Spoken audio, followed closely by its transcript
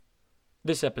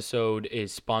This episode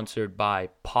is sponsored by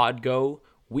Podgo.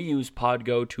 We use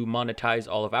Podgo to monetize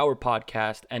all of our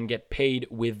podcasts and get paid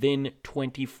within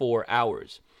 24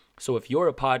 hours. So if you're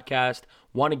a podcast,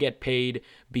 want to get paid,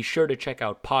 be sure to check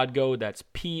out Podgo. That's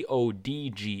podgo.co.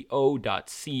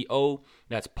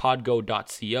 That's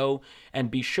podgo.co.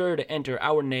 And be sure to enter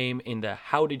our name in the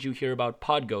How Did You Hear About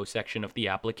Podgo section of the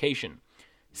application.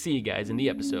 See you guys in the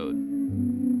episode.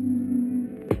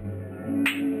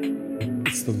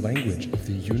 It's the language of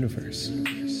the universe.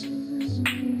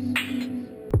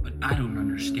 But I don't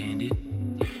understand it.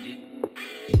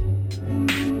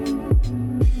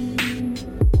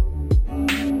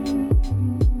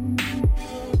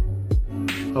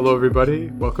 Hello,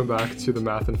 everybody. Welcome back to the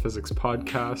Math and Physics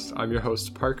Podcast. I'm your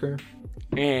host, Parker.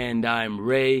 And I'm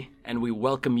Ray, and we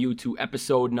welcome you to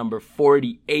episode number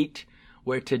 48,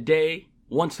 where today,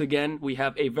 once again, we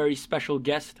have a very special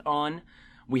guest on.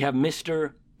 We have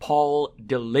Mr. Paul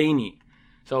Delaney.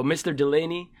 So Mr.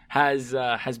 Delaney has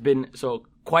been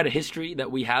quite a history that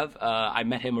we have. I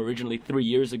met him originally 3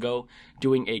 years ago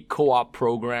doing a co-op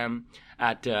program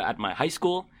at my high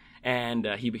school, and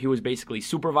he was basically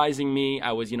supervising me.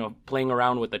 I was playing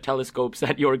around with the telescopes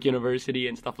at York University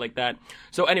and stuff like that.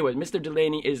 So anyway, Mr.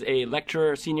 Delaney is a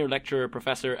senior lecturer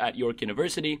professor at York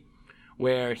University,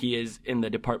 where he is in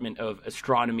the Department of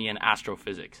Astronomy and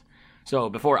Astrophysics.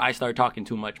 So before I start talking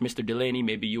too much, Mr. Delaney,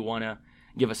 maybe you want to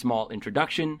give a small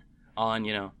introduction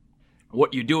on,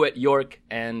 what you do at York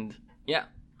and, yeah.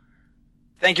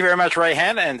 Thank you very much,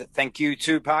 Rayhan, and thank you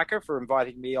to Parker for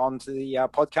inviting me onto the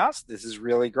podcast. This is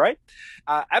really great.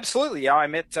 Absolutely. I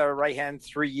met Rayhan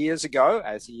 3 years ago,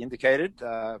 as he indicated,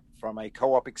 from a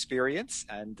co-op experience,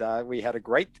 and we had a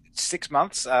great 6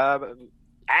 months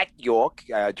at York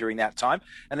during that time.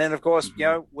 And then, of course,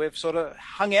 we've sort of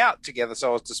hung out together,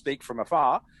 so as to speak, from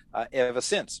afar ever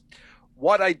since.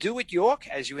 What I do at York,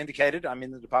 as you indicated, I'm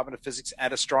in the Department of Physics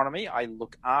and Astronomy. I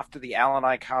look after the Alan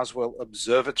I. Carswell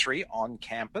Observatory on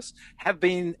campus. Have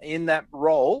been in that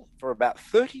role for about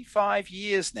 35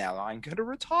 years now. I'm going to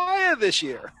retire this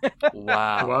year.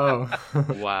 Wow.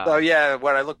 Wow. So, yeah,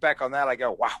 when I look back on that, I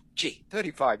go, wow, gee,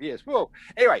 35 years. Whoa.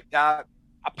 Anyway,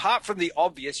 apart from the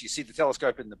obvious, you see the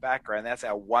telescope in the background. That's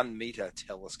our 1 meter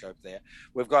telescope there.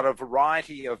 We've got a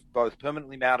variety of both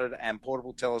permanently mounted and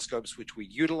portable telescopes, which we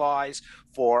utilize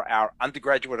for our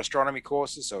undergraduate astronomy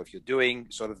courses. So if you're doing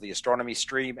sort of the astronomy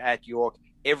stream at York,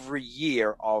 every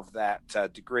year of that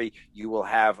degree, you will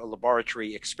have a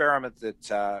laboratory experiment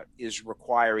that is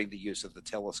requiring the use of the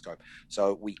telescope.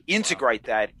 So we integrate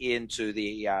that into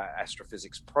the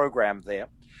astrophysics program there.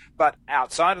 But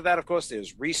outside of that, of course,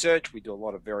 there's research. We do a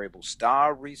lot of variable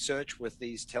star research with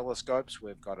these telescopes.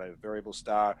 We've got a variable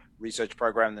star research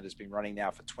program that has been running now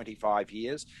for 25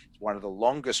 years. It's one of the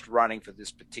longest running for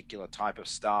this particular type of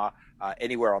star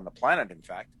anywhere on the planet, in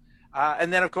fact.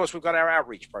 And then, of course, we've got our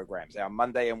outreach programs, our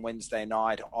Monday and Wednesday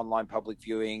night online public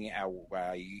viewing,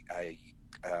 our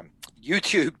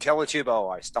YouTube, Teletube. Oh,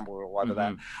 I stumbled all over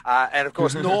that. And, of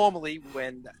course, normally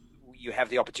when you have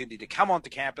the opportunity to come onto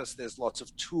campus, there's lots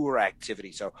of tour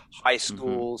activity. So high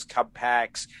schools, Cub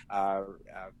Packs,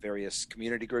 various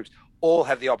community groups all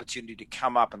have the opportunity to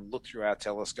come up and look through our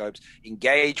telescopes,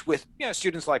 engage with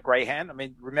students like Rayhan. I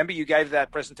mean, remember you gave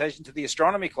that presentation to the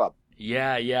Astronomy Club.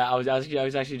 Yeah. I was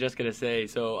actually just gonna say.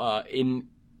 So in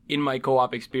my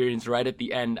co-op experience, right at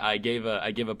the end, I gave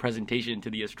a presentation to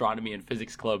the Astronomy and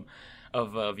Physics Club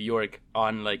of York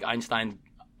on like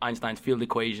Einstein's field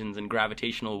equations and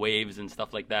gravitational waves and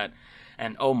stuff like that.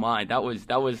 And oh my, that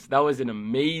was an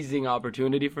amazing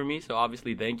opportunity for me. So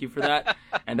obviously, thank you for that.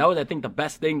 And that was, I think, the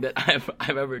best thing that I've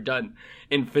ever done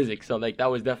in physics. So like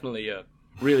that was definitely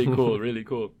really cool, really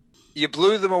cool. You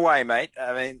blew them away, mate.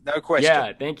 I mean, no question.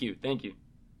 Yeah, thank you.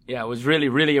 Yeah, it was really,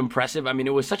 really impressive. I mean,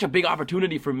 it was such a big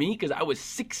opportunity for me because I was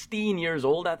 16 years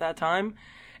old at that time.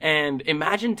 And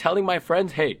imagine telling my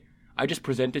friends, hey, I just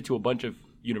presented to a bunch of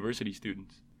university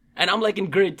students. And I'm like in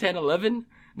grade 10, 11.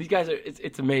 These guys are,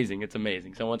 it's amazing. It's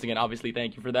amazing. So once again, obviously,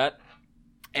 thank you for that.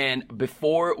 And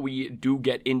before we do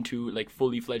get into like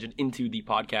fully fledged into the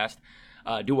podcast,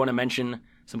 I do want to mention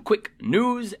some quick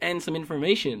news and some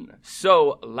information.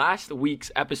 So last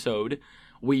week's episode,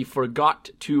 we forgot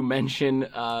to mention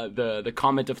the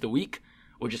comment of the week,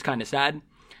 which is kind of sad.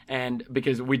 And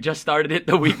because we just started it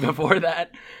the week before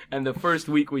that, and the first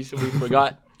week we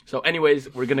forgot. So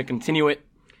anyways, we're going to continue it.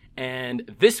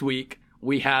 And this week,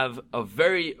 we have a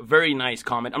very, very nice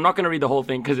comment. I'm not going to read the whole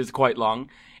thing because it's quite long.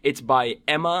 It's by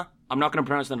Emma. I'm not going to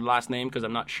pronounce the last name because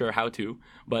I'm not sure how to.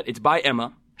 But it's by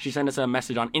Emma. She sent us a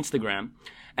message on Instagram.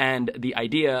 And the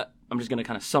idea, I'm just going to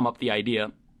kind of sum up the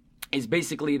idea, is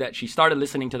basically that she started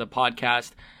listening to the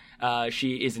podcast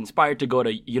She is inspired to go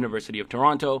to University of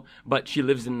Toronto, but she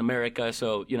lives in America,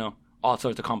 so, all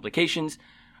sorts of complications.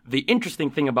 The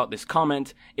interesting thing about this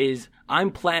comment is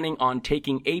I'm planning on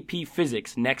taking AP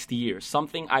Physics next year,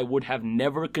 something I would have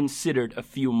never considered a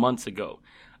few months ago.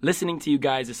 Listening to you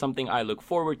guys is something I look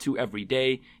forward to every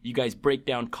day. You guys break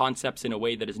down concepts in a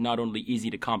way that is not only easy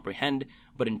to comprehend,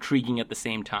 but intriguing at the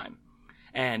same time.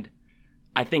 And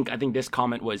I think this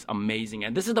comment was amazing.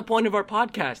 And this is the point of our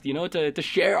podcast, to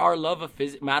share our love of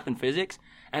math and physics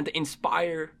and to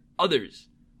inspire others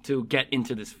to get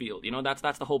into this field.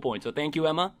 That's the whole point. So thank you,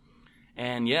 Emma.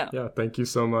 And yeah. Yeah, thank you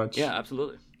so much. Yeah,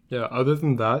 absolutely. Yeah, other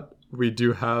than that, we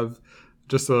do have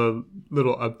just a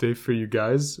little update for you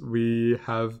guys. We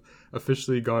have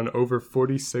officially gone over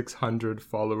 4,600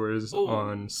 followers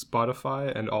on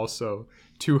Spotify and also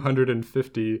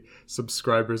 250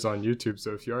 subscribers on YouTube.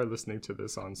 So if you are listening to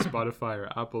this on Spotify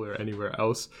or Apple or anywhere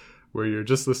else where you're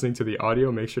just listening to the audio,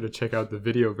 make sure to check out the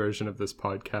video version of this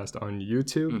podcast on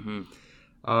YouTube.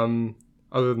 Mm-hmm.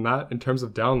 Other than that, in terms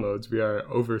of downloads, we are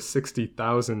over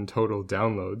 60,000 total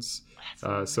downloads.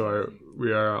 So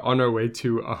we are on our way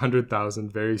to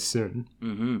 100,000 very soon.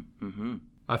 Mm-hmm. Mm-hmm.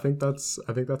 I think that's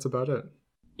about it.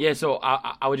 Yeah, so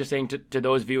I was just saying to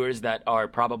those viewers that are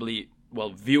probably,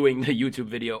 viewing the YouTube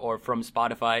video or from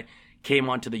Spotify, came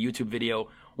onto the YouTube video,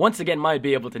 once again might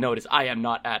be able to notice I am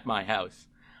not at my house.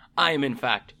 I am, in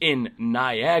fact, in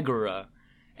Niagara,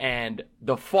 and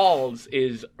the falls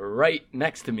is right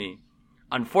next to me.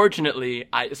 Unfortunately,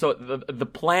 the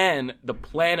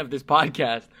plan of this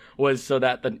podcast was so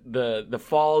that the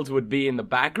falls would be in the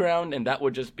background, and that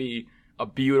would just be a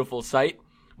beautiful sight.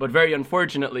 But very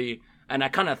unfortunately, and I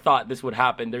kind of thought this would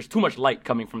happen, there's too much light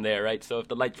coming from there, right? So if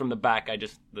the light's from the back,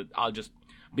 I'll just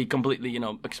be completely,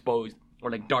 exposed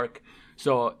or like dark.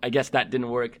 So I guess that didn't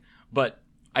work. But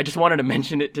I just wanted to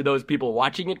mention it to those people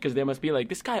watching it because they must be like,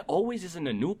 this guy always is in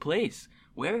a new place.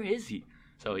 Where is he?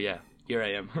 So yeah. Here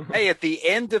I am. Hey, at the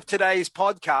end of today's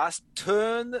podcast,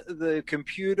 turn the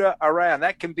computer around.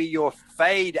 That can be your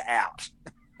fade out.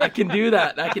 I can do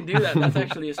that. That's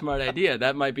actually a smart idea.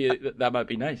 That might be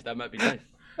nice.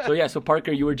 So yeah, so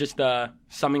Parker, you were just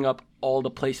summing up all the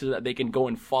places that they can go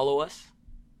and follow us.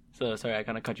 So sorry, I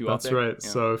kind of cut you off there. That's right. Yeah.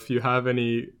 So if you have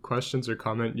any questions or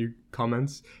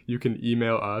comments, you can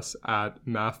email us at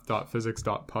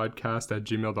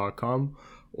math.physics.podcast@gmail.com.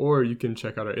 Or you can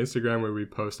check out our Instagram where we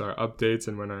post our updates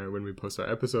and when we post our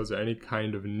episodes or any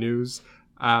kind of news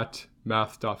at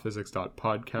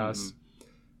math.physics.podcast. Mm-hmm.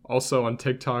 Also on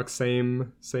TikTok,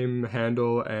 same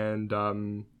handle, and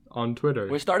on Twitter.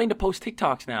 We're starting to post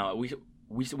TikToks now.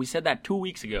 We said that 2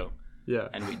 weeks ago. Yeah.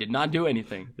 And we did not do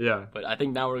anything. Yeah. But I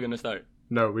think now we're gonna start.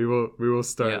 No, we will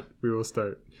start. Yeah. We will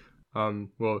start.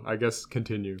 I guess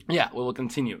continue. Yeah, we will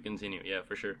continue. Yeah,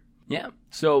 for sure. Yeah,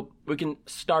 so we can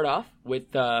start off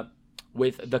with the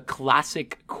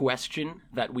classic question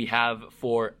that we have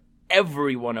for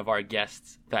every one of our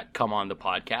guests that come on the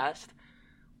podcast.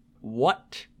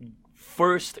 What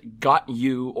first got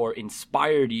you or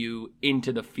inspired you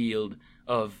into the field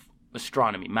of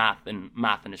astronomy, math and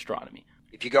astronomy?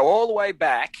 If you go all the way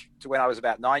back to when I was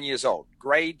about 9 years old,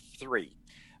 grade 3,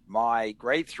 my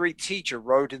grade 3 teacher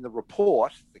wrote in the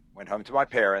report that went home to my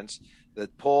parents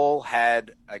that Paul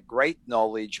had a great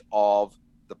knowledge of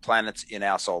the planets in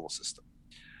our solar system.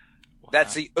 Wow.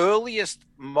 That's the earliest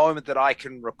moment that I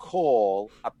can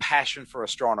recall a passion for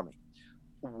astronomy.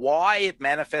 Why it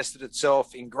manifested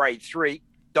itself in grade 3,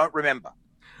 don't remember.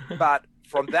 But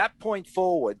from that point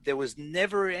forward, there was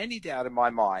never any doubt in my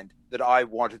mind that I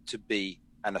wanted to be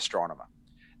an astronomer.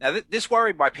 Now, this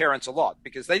worried my parents a lot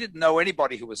because they didn't know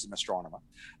anybody who was an astronomer.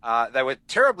 They were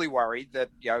terribly worried that,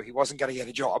 he wasn't going to get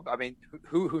a job. I mean,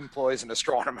 who employs an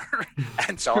astronomer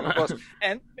and so on, of course.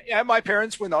 And my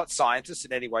parents were not scientists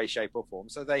in any way, shape, or form.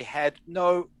 So they had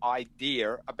no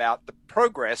idea about the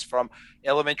progress from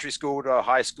elementary school to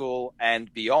high school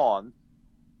and beyond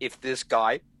if this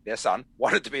guy, their son,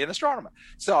 wanted to be an astronomer.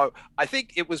 So I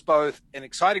think it was both an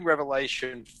exciting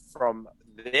revelation from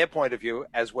their point of view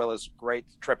as well as great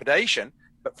trepidation,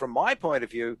 but from my point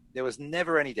of view there was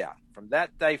never any doubt. From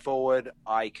that day forward,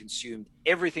 I consumed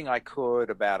everything I could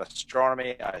about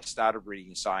astronomy. I started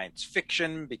reading science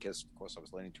fiction because of course I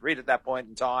was learning to read at that point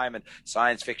in time, and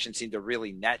science fiction seemed a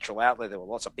really natural outlet. There were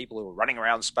lots of people who were running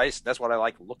around space. That's what I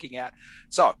like looking at.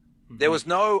 So there was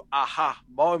no aha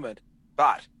moment,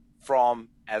 but from,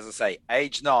 as I say,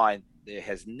 age 9, there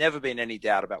has never been any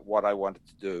doubt about what I wanted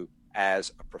to do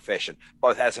as a profession,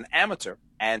 both as an amateur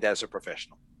and as a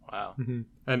professional. Wow. Mm-hmm.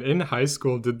 And in high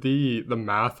school, did the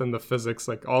math and the physics,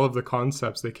 like all of the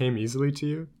concepts, they came easily to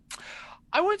you?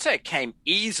 I wouldn't say it came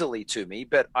easily to me,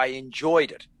 but I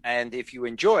enjoyed it. And if you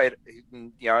enjoy it,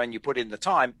 and you put in the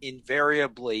time,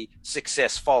 invariably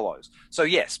success follows. So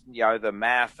yes, the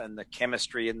math and the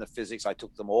chemistry and the physics, I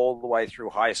took them all the way through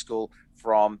high school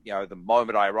from, the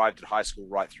moment I arrived at high school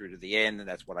right through to the end. And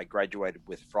that's what I graduated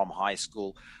with from high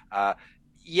school. As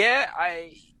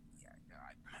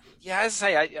I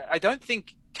say, I don't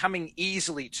think coming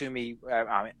easily to me,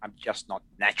 I'm just not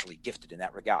naturally gifted in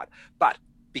that regard. But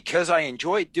because I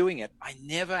enjoyed doing it, I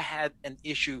never had an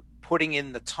issue putting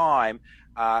in the time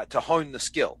to hone the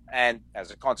skill. And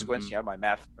as a consequence, my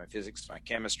math, my physics, my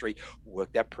chemistry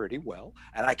worked out pretty well.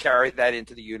 And I carried that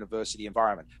into the university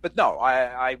environment. But no,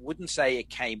 I wouldn't say it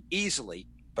came easily,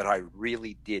 but I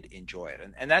really did enjoy it.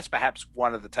 And that's perhaps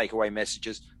one of the takeaway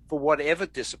messages for whatever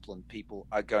discipline people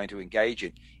are going to engage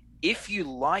in. If you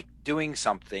like doing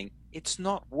something, it's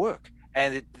not work.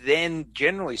 And it then,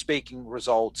 generally speaking,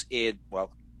 results in,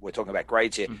 well, we're talking about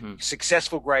grades here,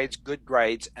 successful grades, good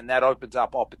grades, and that opens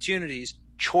up opportunities,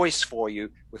 choice for you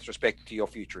with respect to your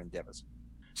future endeavors.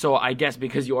 So I guess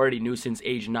because you already knew since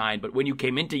age 9, but when you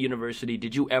came into university,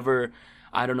 did you ever,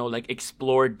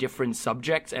 explore different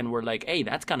subjects and were like, hey,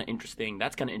 that's kind of interesting,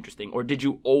 or did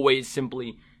you always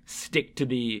simply stick to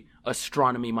the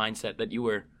astronomy mindset that you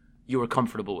were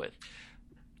comfortable with?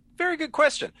 Very good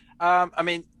question.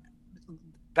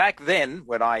 Back then,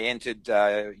 when I entered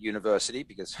university,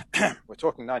 because we're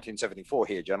talking 1974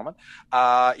 here, gentlemen,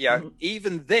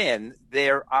 even then,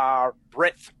 there are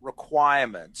breadth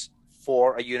requirements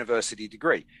for a university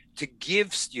degree to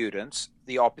give students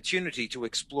the opportunity to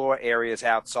explore areas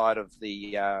outside of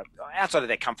their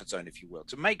comfort zone, if you will,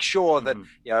 to make sure that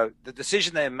the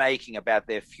decision they're making about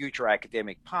their future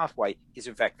academic pathway is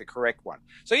in fact the correct one.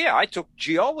 So I took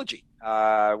geology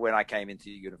when I came into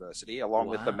university, along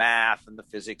with the math and the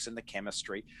physics and the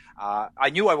chemistry. I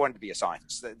knew I wanted to be a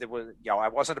scientist. I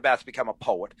wasn't about to become a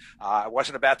poet. I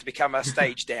wasn't about to become a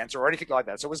stage dancer or anything like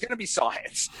that. So it was going to be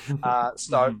science.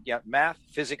 Math,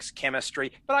 physics,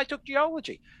 chemistry, but I took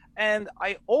geology. And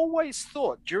I always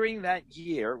thought during that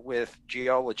year with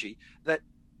geology that,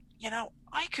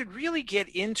 I could really get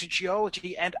into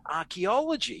geology and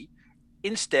archaeology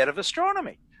instead of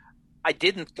astronomy. I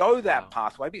didn't go that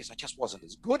pathway because I just wasn't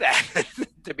as good at it,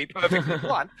 to be perfectly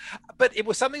blunt. But it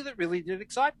was something that really did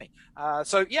excite me.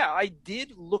 I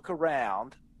did look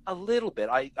around a little bit.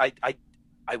 I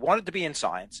wanted to be in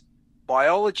science.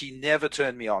 Biology never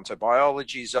turned me on. So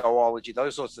biology, zoology,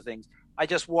 those sorts of things, I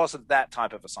just wasn't that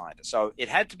type of a scientist. So it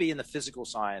had to be in the physical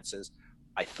sciences.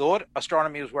 I thought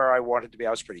astronomy was where I wanted to be. I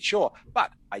was pretty sure.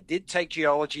 But I did take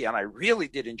geology, and I really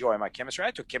did enjoy my chemistry.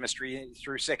 I took chemistry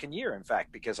through second year, in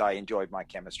fact, because I enjoyed my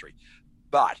chemistry.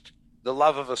 But the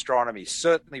love of astronomy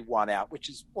certainly won out, which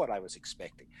is what I was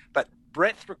expecting. But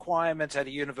breadth requirements at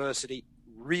a university,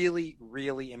 really,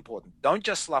 really important. Don't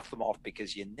just slough them off,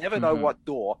 because you never know what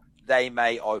door they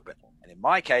may open. And in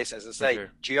my case, as I say,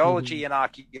 geology and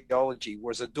archaeology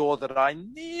was a door that I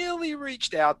nearly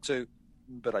reached out to,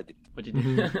 but I didn't. But you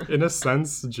did. In a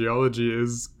sense, geology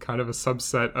is kind of a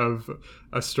subset of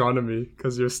astronomy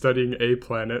because you're studying a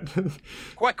planet.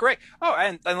 Quite correct. Oh,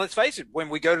 and let's face it, when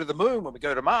we go to the moon, when we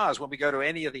go to Mars, when we go to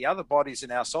any of the other bodies in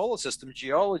our solar system,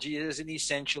 geology is an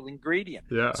essential ingredient.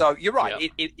 Yeah. So you're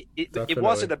right. Yeah. It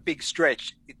wasn't a big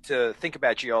stretch to think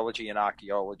about geology and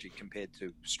archaeology compared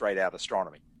to straight out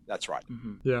astronomy. That's right.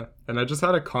 Yeah. And I just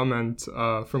had a comment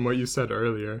from what you said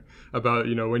earlier about,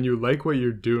 when you like what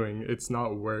you're doing, it's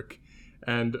not work.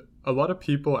 And a lot of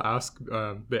people ask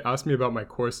me about my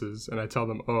courses, and I tell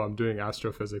them, oh, I'm doing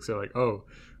astrophysics. They're like, oh,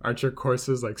 aren't your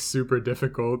courses like super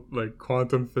difficult, like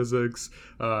quantum physics,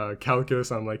 calculus?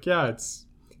 I'm like, yeah,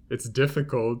 it's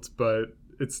difficult, but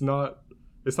it's not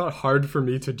hard for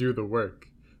me to do the work.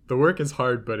 The work is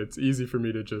hard, but it's easy for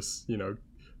me to just,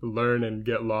 learn and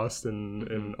get lost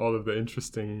in all of the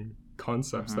interesting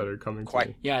concepts that are coming to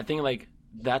me. Yeah, I think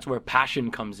that's where passion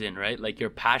comes in, right? Like your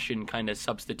passion kind of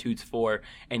substitutes for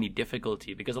any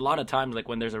difficulty, because a lot of times, like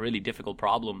when there's a really difficult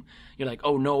problem, you're like,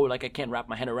 oh no, like I can't wrap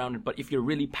my head around it. But if you're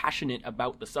really passionate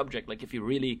about the subject, like if you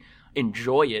really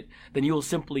enjoy it, then you'll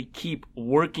simply keep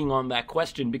working on that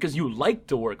question because you like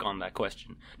to work on that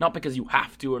question, not because you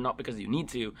have to or not because you need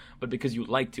to, but because you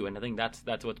like to. And I think that's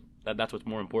what's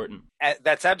more important.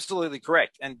 That's absolutely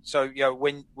correct. And so,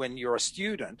 when you're a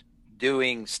student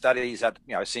doing studies at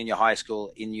senior high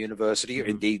school, in university, or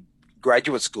indeed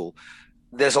graduate school,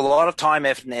 there's a lot of time,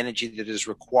 effort, and energy that is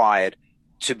required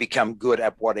to become good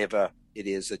at whatever it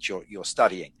is that you're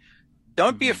studying.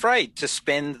 Don't be afraid to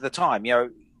spend the time.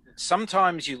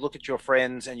 Sometimes you look at your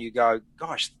friends and you go,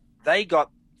 gosh, they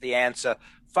got the answer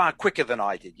far quicker than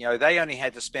I did. They only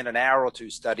had to spend an hour or two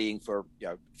studying for,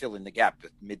 fill in the gap,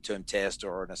 a midterm test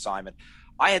or an assignment.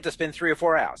 I had to spend 3 or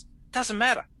 4 hours. Doesn't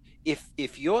matter.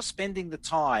 If you're spending the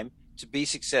time to be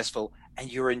successful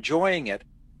and you're enjoying it,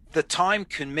 the time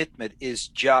commitment is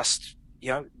just,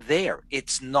 there.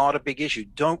 It's not a big issue.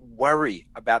 Don't worry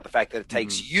about the fact that it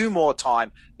takes you more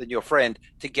time than your friend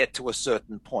to get to a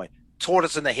certain point.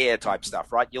 Tortoise in the hare type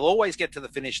stuff, right? You'll always get to the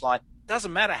finish line.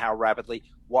 Doesn't matter how rapidly.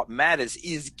 What matters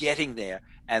is getting there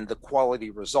and the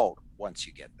quality result once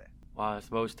you get there. Wow, that's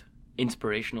the most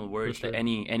inspirational words to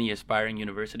any aspiring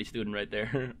university student right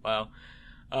there. Wow.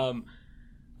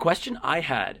 Question I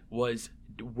had was,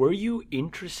 were you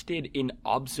interested in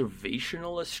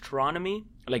observational astronomy?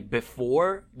 Like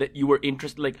before that you were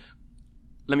interested, like,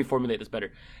 let me formulate this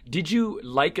better. Did you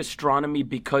like astronomy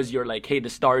because you're like, hey, the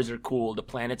stars are cool, the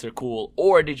planets are cool?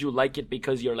 Or did you like it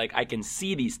because you're like, I can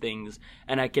see these things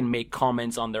and I can make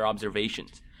comments on their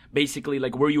observations? Basically,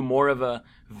 like, were you more of a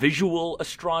visual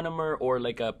astronomer or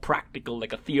like a practical,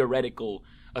 like a theoretical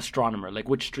astronomer? Like,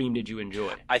 which stream did you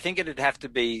enjoy? I think it'd have to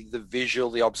be the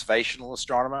visual, the observational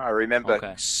astronomer. I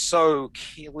remember so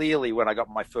clearly when I got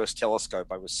my first telescope.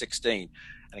 I was 16.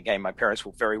 And again, my parents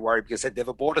were very worried because they'd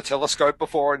never bought a telescope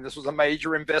before, and this was a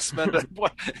major investment. And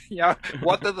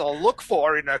what did they look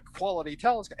for in a quality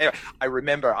telescope? Anyway, I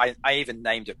remember I even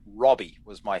named it Robbie.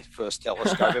 Was my first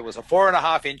telescope. It was a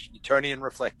 4.5-inch Newtonian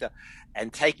reflector,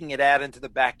 and taking it out into the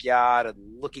backyard and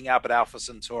looking up at Alpha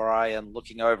Centauri and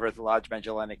looking over at the Large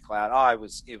Magellanic Cloud.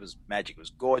 It was magic. It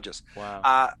was gorgeous.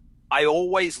 Wow. I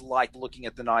always liked looking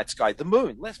at the night sky, the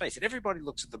moon. Let's face it, everybody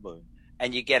looks at the moon.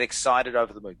 And you get excited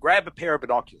over the moon. Grab a pair of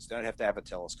binoculars. Don't have to have a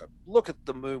telescope. Look at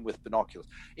the moon with binoculars.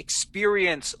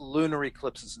 Experience lunar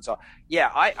eclipses and so on. Yeah,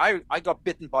 I got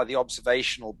bitten by the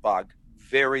observational bug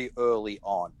very early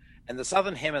on. And the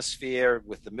Southern Hemisphere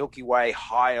with the Milky Way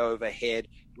high overhead.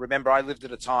 Remember, I lived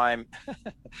at a time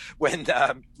when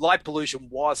light pollution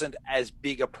wasn't as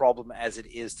big a problem as it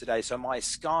is today. So my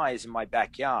skies in my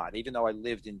backyard, even though I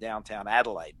lived in downtown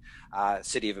Adelaide,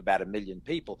 city of about 1 million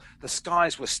people, the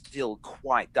skies were still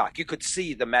quite dark. You could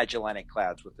see the Magellanic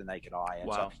Clouds with the naked eye.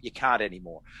 And so you can't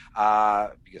anymore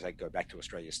because I go back to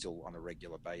Australia still on a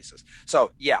regular basis.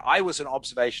 So, yeah, I was an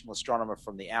observational astronomer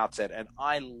from the outset, and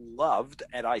I loved,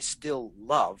 and I still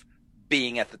love,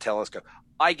 being at the telescope.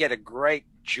 I get a great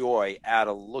joy out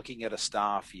of looking at a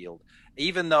star field,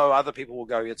 even though other people will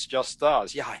go, it's just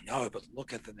stars. Yeah, I know, but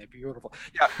look at them. They're beautiful.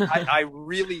 Yeah, I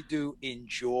really do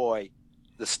enjoy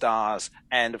the stars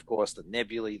and, of course, the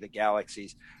nebulae, the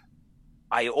galaxies.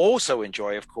 I also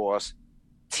enjoy, of course,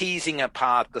 teasing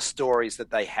apart the stories that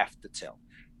they have to tell.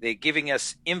 They're giving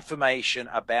us information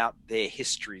about their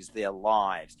histories, their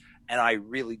lives, and I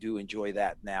really do enjoy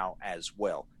that now as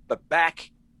well. But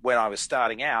back when I was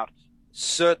starting out,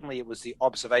 certainly it was the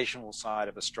observational side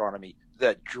of astronomy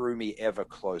that drew me ever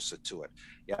closer to it.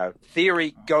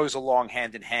 Theory goes along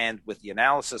hand in hand with the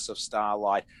analysis of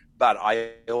starlight, but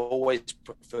I always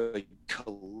prefer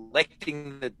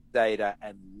collecting the data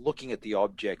and looking at the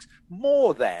objects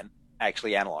more than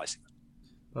actually analyzing them.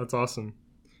 That's awesome.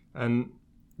 And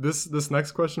this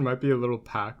next question might be a little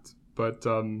packed, but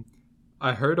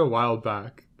I heard a while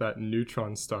back that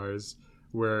neutron stars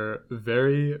were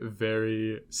very,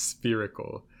 very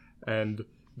spherical, and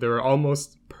they were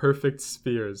almost perfect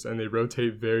spheres, and they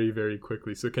rotate very, very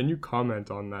quickly. So can you comment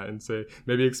on that and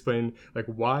maybe explain, like,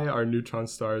 why are neutron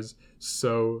stars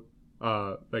so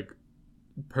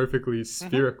perfectly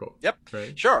spherical? Yep.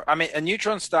 Right? Sure. I mean, a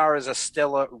neutron star is a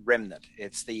stellar remnant.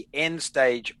 It's the end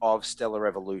stage of stellar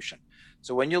evolution.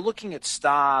 So when you're looking at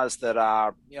stars that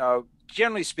are,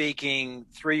 generally speaking,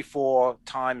 3-4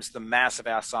 times the mass of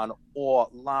our sun or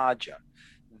larger,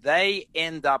 they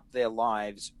end up their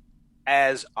lives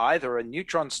as either a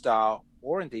neutron star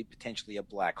or indeed potentially a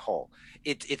black hole.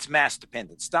 It's mass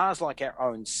dependent. Stars like our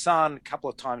own sun, a couple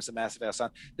of times the mass of our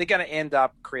sun, they're going to end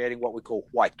up creating what we call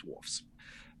white dwarfs.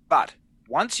 But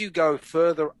once you go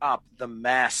further up the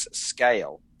mass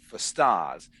scale for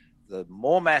stars, the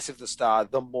more massive the star,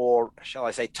 the more, shall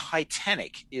I say,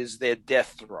 titanic is their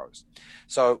death throes.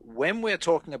 So when we're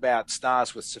talking about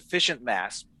stars with sufficient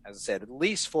mass, as I said, at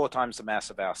least 4 times the mass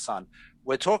of our sun,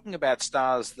 we're talking about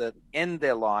stars that end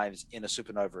their lives in a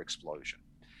supernova explosion.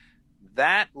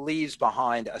 That leaves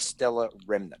behind a stellar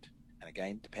remnant. And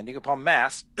again, depending upon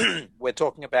mass, we're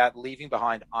talking about leaving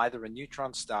behind either a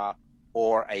neutron star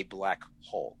or a black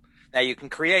hole. Now, you can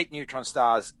create neutron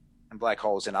stars and black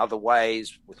holes in other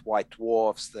ways, with white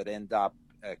dwarfs that end up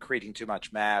creating too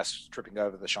much mass, tripping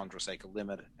over the Chandrasekhar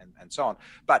limit, and so on.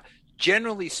 But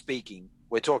generally speaking,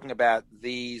 we're talking about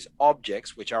these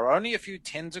objects, which are only a few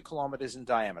tens of kilometers in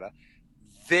diameter,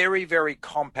 very, very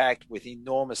compact with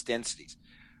enormous densities.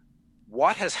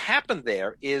 What has happened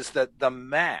there is that the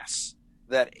mass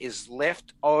that is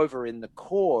left over in the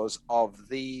cores of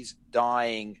these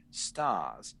dying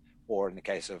stars, or in the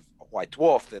case of a white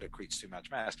dwarf that accretes too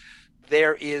much mass,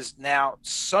 there is now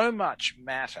so much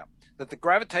matter that the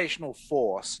gravitational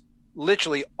force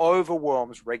literally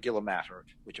overwhelms regular matter,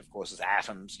 which of course is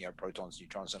atoms, protons,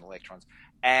 neutrons, and electrons.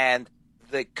 And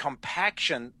the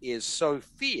compaction is so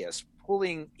fierce,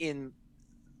 pulling in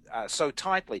so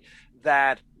tightly,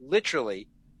 that literally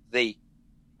the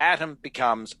atom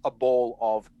becomes a ball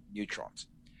of neutrons.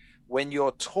 When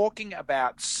you're talking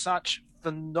about such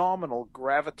phenomenal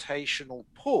gravitational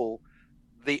pull,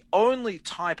 the only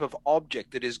type of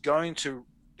object that is going to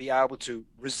be able to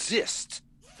resist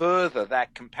further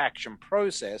that compaction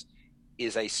process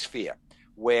is a sphere,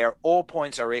 where all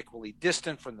points are equally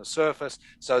distant from the surface,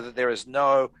 so that there is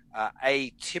no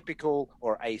atypical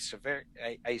or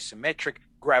asymmetric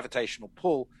gravitational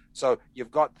pull. So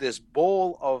you've got this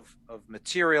ball of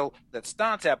material that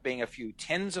starts out being a few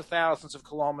tens of thousands of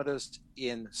kilometers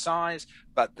in size,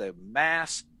 but the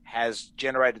mass has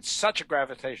generated such a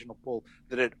gravitational pull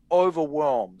that it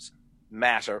overwhelms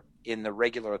matter in the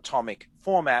regular atomic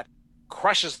format,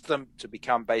 crushes them to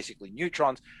become basically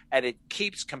neutrons, and it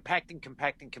keeps compacting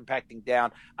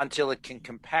down until it can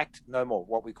compact no more.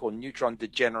 What we call neutron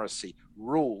degeneracy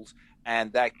rules.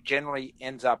 And that generally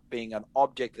ends up being an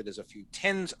object that is a few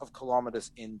tens of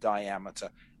kilometers in diameter.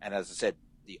 And as I said,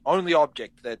 the only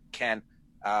object that can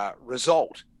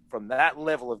result from that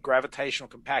level of gravitational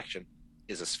compaction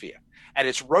is a sphere. And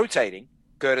it's rotating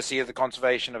courtesy of the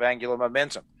conservation of angular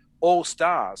momentum. All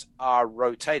stars are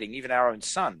rotating. Even our own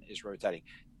sun is rotating.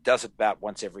 Does it about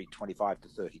once every 25 to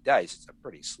 30 days. It's a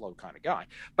pretty slow kind of guy.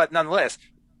 But nonetheless,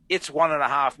 it's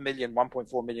 1.5 million,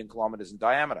 1.4 million kilometers in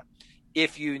diameter.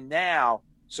 If you now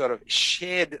sort of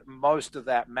shed most of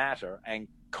that matter and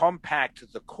compact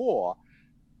the core,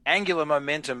 angular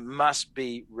momentum must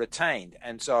be retained.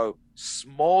 And so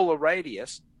smaller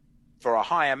radius for a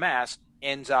higher mass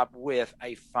ends up with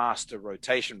a faster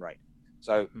rotation rate.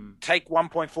 So take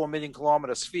 1.4 million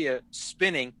kilometer sphere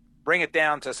spinning, bring it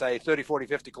down to, say, 30, 40,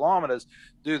 50 kilometers,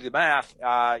 do the math.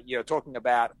 You're talking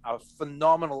about a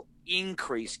phenomenal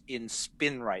increase in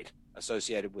spin rate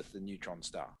associated with the neutron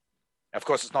star. Of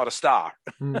course, it's not a star.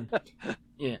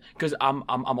 Yeah, because I'm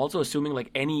also assuming like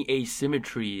any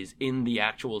asymmetries in the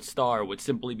actual star would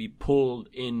simply be pulled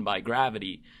in by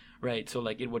gravity, right? So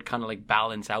like it would kind of like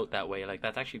balance out that way. Like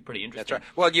that's actually pretty interesting. That's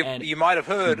right. Well, you might have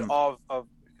heard of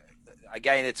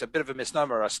again, it's a bit of a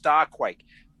misnomer, a star quake.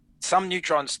 Some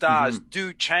neutron stars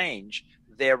do change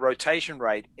their rotation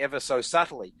rate ever so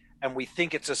subtly, and we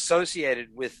think it's associated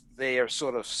with their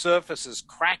sort of surfaces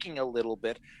cracking a little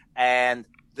bit and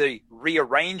the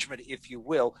rearrangement, if you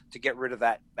will, to get rid of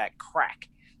that crack,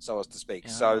 so as to speak.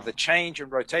 Oh. So the change in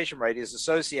rotation rate is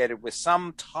associated with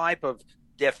some type of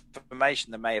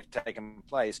deformation that may have taken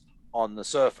place on the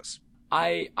surface.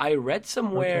 I read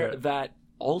somewhere that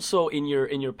also in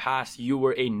your past you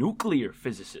were a nuclear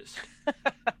physicist.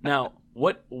 Now,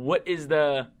 what is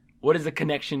the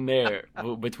connection there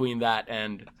between that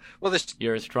and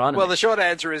your astronomy? Well, the short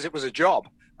answer is it was a job.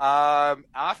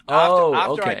 After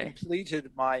I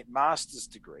completed my master's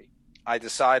degree, I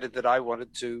decided that I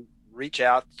wanted to reach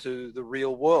out to the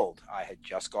real world. I had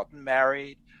just gotten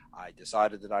married. I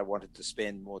decided that I wanted to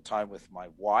spend more time with my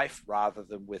wife rather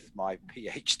than with my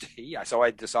PhD. So I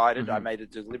decided, I made a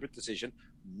deliberate decision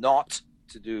not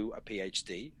to do a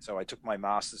PhD. So I took my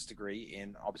master's degree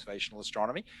in observational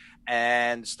astronomy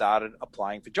and started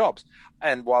applying for jobs.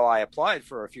 And while I applied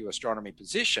for a few astronomy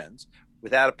positions,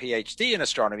 without a PhD in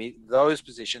astronomy, those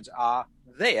positions are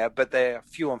there, but they're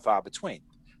few and far between.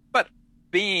 But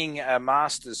being a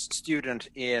master's student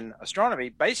in astronomy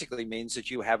basically means that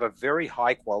you have a very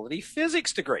high quality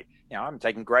physics degree. I'm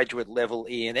taking graduate level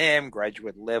E&M,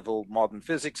 graduate level modern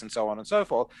physics, and so on and so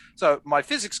forth. So my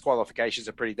physics qualifications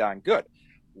are pretty darn good.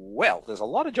 Well, there's a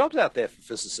lot of jobs out there for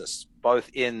physicists, both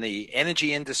in the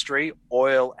energy industry,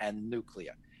 oil and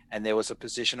nuclear. And there was a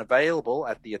position available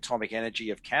at the Atomic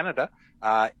Energy of Canada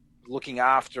looking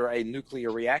after a nuclear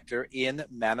reactor in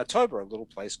Manitoba, a little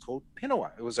place called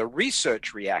Pinawa. It was a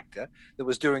research reactor that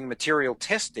was doing material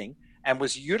testing and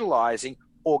was utilizing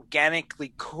organic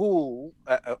coolant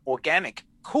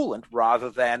rather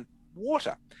than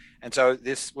water. And so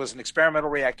this was an experimental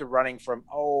reactor running from,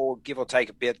 give or take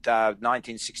a bit,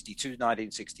 1962,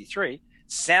 1963.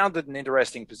 Sounded an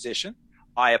interesting position.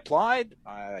 I applied.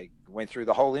 I went through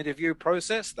the whole interview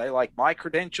process. They liked my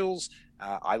credentials.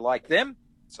 I liked them.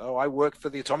 So I worked for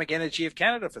the Atomic Energy of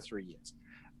Canada for 3 years.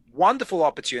 Wonderful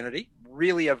opportunity,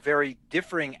 really a very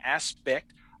differing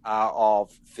aspect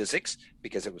of physics,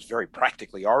 because it was very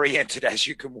practically oriented, as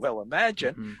you can well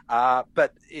imagine.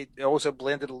 But it also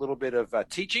blended a little bit of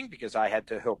teaching, because I had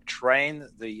to help train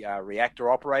the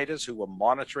reactor operators who were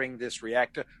monitoring this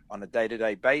reactor on a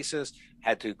day-to-day basis,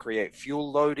 had to create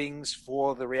fuel loadings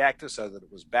for the reactor so that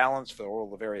it was balanced for all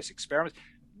the various experiments.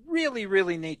 Really,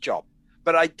 really neat job.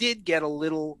 But I did get a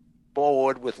little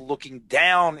bored with looking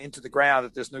down into the ground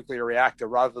at this nuclear reactor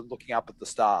rather than looking up at the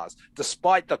stars.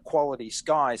 Despite the quality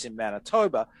skies in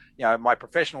Manitoba, my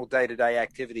professional day-to-day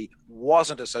activity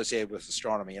wasn't associated with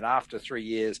astronomy. And after 3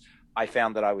 years, I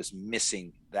found that I was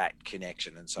missing that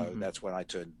connection. And so that's when I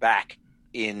turned back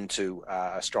into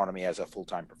astronomy as a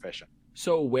full-time profession.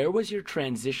 So where was your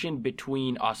transition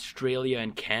between Australia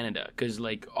and Canada? Because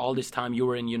all this time you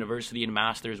were in university and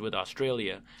masters with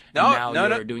Australia. Now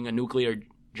you're doing a nuclear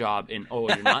job in. Oh,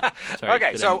 you're not. Sorry.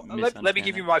 Okay, so let me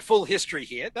give you my full history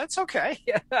here. That's okay.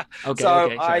 Okay.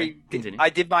 So Sorry. I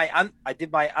did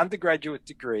my undergraduate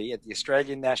degree at the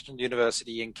Australian National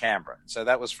University in Canberra. So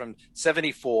that was from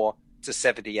 74 to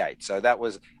 78. So that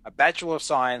was a Bachelor of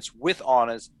Science with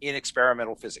honors in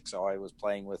experimental physics. So I was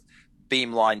playing with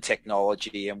beamline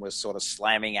technology and was sort of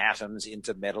slamming atoms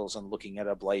into metals and looking at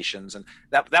ablations. And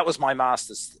that was my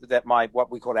master's,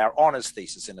 what we call our honors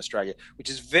thesis in Australia, which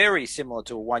is very similar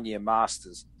to a one-year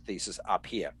master's thesis up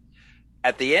here.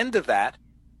 At the end of that,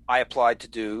 I applied to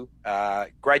do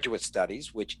graduate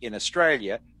studies, which in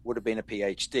Australia would have been a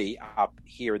PhD. Up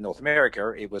here in North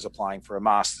America, it was applying for a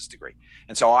master's degree.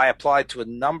 And so I applied to a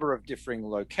number of different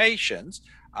locations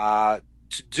to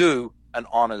do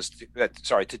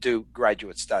to do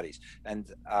graduate studies.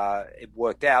 And it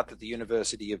worked out that the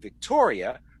University of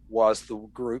Victoria was the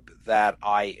group that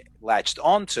I latched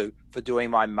onto for doing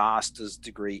my master's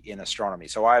degree in astronomy.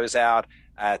 So I was out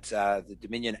at the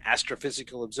Dominion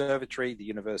Astrophysical Observatory, the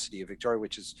University of Victoria,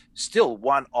 which is still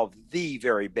one of the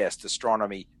very best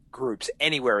astronomy groups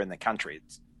anywhere in the country.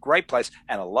 It's a great place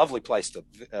and a lovely place to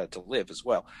live as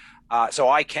well. So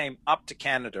I came up to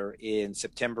Canada in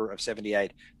September of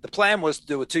 78. The plan was to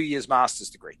do a 2 years master's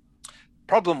degree.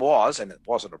 Problem was, and it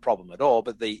wasn't a problem at all,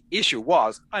 but the issue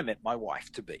was I met my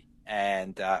wife to be.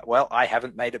 And, I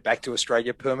haven't made it back to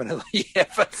Australia permanently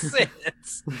ever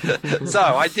since. So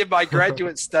I did my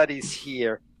graduate studies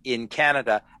here in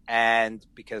Canada. And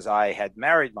because I had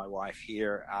married my wife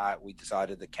here, we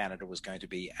decided that Canada was going to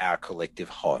be our collective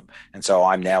home. And so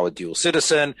I'm now a dual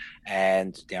citizen.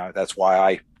 And, that's why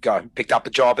I picked up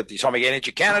a job at the Atomic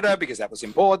Energy Canada, because that was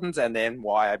important. And then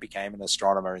why I became an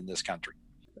astronomer in this country.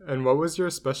 And what was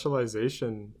your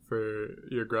specialization for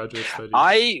your graduate studies?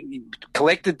 I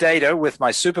collected data with my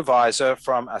supervisor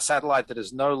from a satellite that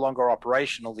is no longer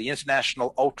operational, the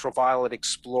International Ultraviolet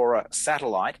Explorer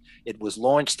satellite. It was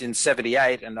launched in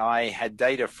 78, and I had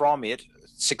data from it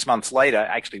 6 months later.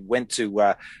 I actually went to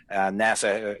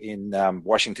NASA in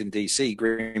Washington, D.C.,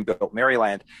 Greenbelt,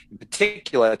 Maryland, in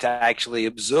particular, to actually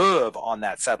observe on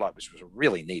that satellite, which was a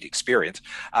really neat experience.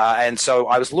 And so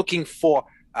I was looking for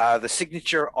the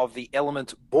signature of the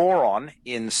element boron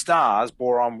in stars.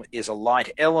 Boron is a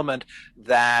light element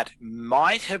that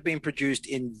might have been produced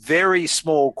in very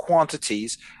small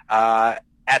quantities at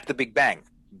the Big Bang.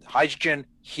 Hydrogen,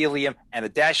 helium, and a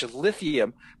dash of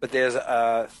lithium, but there's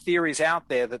theories out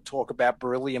there that talk about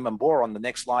beryllium and boron, the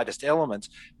next lightest elements,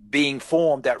 being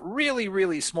formed at really,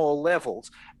 really small levels.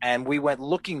 And we went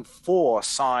looking for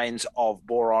signs of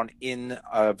boron in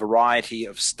a variety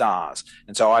of stars.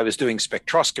 And so I was doing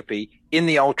spectroscopy in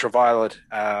the ultraviolet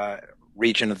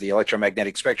region of the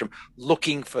electromagnetic spectrum,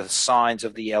 looking for signs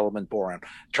of the element boron,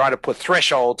 trying to put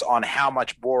thresholds on how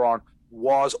much boron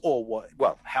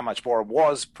how much boron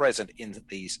was present in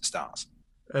these stars.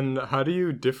 And how do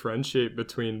you differentiate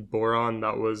between boron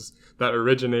that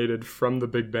originated from the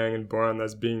Big Bang and boron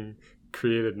that's being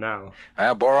created now?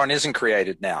 Boron isn't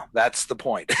created now. That's the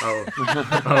point. Oh.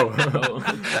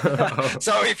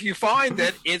 So if you find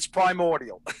it, it's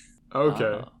primordial.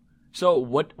 Okay. So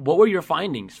what were your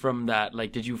findings from that?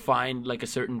 Did you find a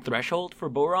certain threshold for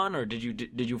boron, or did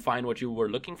you find what you were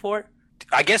looking for?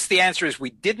 I guess the answer is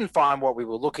we didn't find what we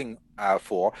were looking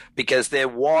for, because there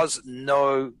was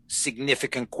no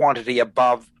significant quantity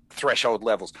above threshold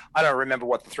levels. I don't remember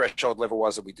what the threshold level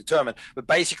was that we determined, but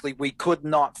basically we could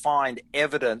not find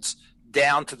evidence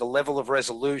down to the level of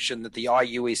resolution that the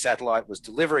IUE satellite was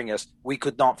delivering us. We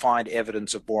could not find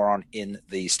evidence of boron in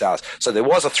these stars. So there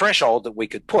was a threshold that we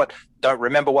could put. Don't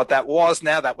remember what that was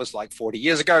now. That was 40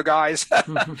 years ago, guys.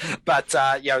 But,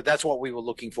 that's what we were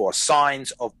looking for,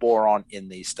 signs of boron in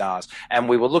these stars. And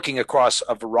we were looking across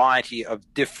a variety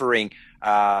of differing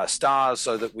stars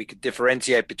so that we could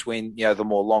differentiate between, the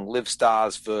more long-lived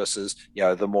stars versus,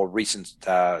 the more recent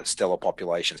stellar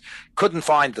populations. Couldn't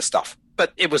find the stuff.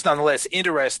 But it was nonetheless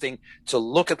interesting to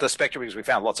look at the spectrum because we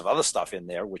found lots of other stuff in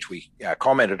there, which we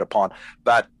commented upon.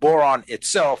 But boron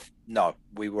itself, no,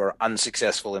 we were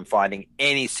unsuccessful in finding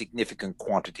any significant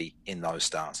quantity in those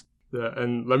stars. Yeah,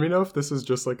 and let me know if this is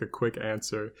just like a quick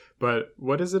answer, but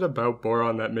what is it about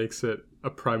boron that makes it a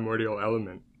primordial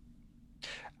element?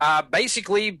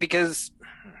 Basically because,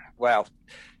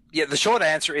 the short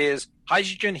answer is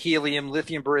hydrogen, helium,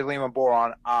 lithium, beryllium, and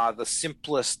boron are the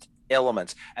simplest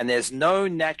elements, and there's no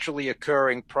naturally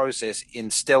occurring process in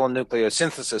stellar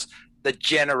nucleosynthesis that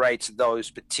generates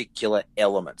those particular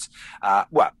elements.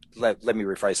 Let me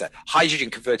rephrase that. Hydrogen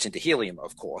converts into helium,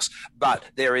 of course, but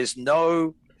there is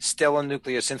no stellar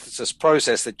nucleosynthesis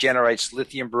process that generates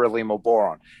lithium, beryllium, or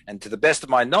boron. And to the best of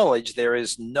my knowledge, there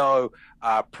is no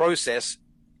process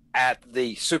at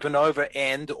the supernova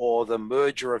end or the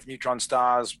merger of neutron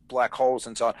stars, black holes,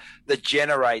 and so on that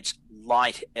generates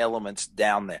light elements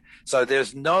down there. So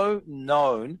there's no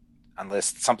known,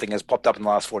 unless something has popped up in the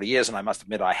last 40 years, and I must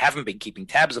admit I haven't been keeping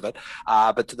tabs of it,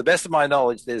 but to the best of my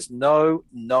knowledge, there's no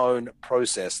known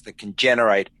process that can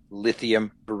generate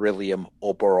lithium, beryllium,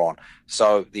 or boron.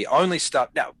 So the only stuff,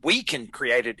 now we can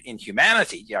create it in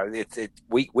humanity,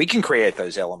 we can create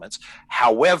those elements.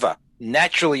 However,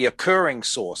 naturally occurring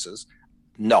sources,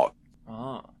 no.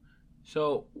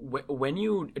 So when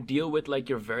you deal with like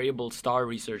your variable star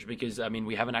research, because I mean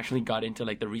we haven't actually got into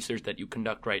like the research that you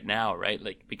conduct right now, right?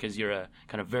 Like because you're a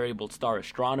kind of variable star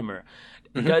astronomer.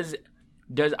 Mm-hmm.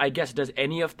 Does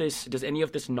any of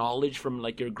this knowledge from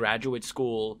like your graduate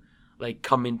school like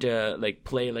come into like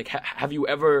play? Like have you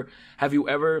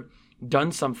ever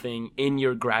done something in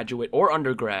your graduate or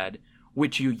undergrad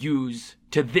which you use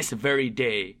to this very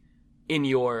day in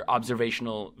your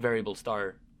observational variable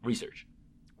star research?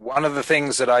 One of the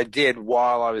things that I did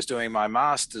while I was doing my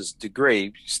master's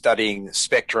degree, studying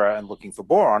spectra and looking for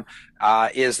boron,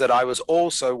 is that I was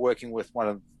also working with one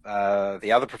of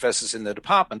the other professors in the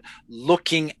department,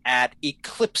 looking at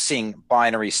eclipsing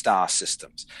binary star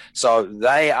systems. So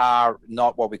they are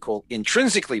not what we call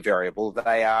intrinsically variable,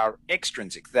 they are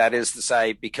extrinsic. That is to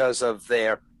say, because of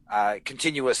their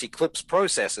continuous eclipse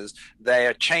processes, they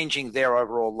are changing their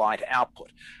overall light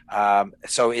output.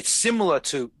 So it's similar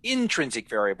to intrinsic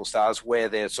variable stars where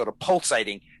they're sort of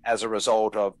pulsating as a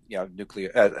result of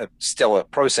stellar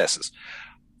processes.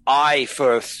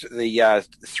 For the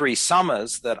 3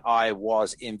 summers that I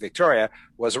was in Victoria,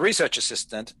 was a research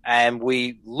assistant, and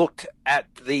we looked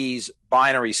at these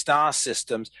binary star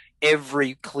systems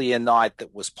every clear night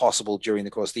that was possible during the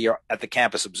course of the year at the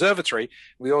campus observatory.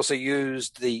 We also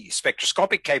used the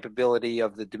spectroscopic capability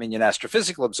of the Dominion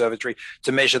Astrophysical Observatory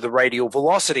to measure the radial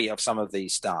velocity of some of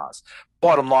these stars.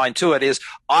 Bottom line to it is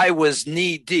I was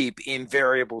knee deep in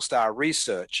variable star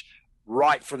research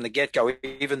right from the get-go,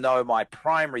 even though my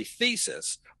primary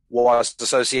thesis was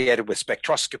associated with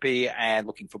spectroscopy and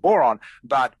looking for boron,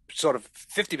 but sort of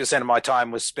 50% of my time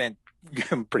was spent,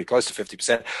 pretty close to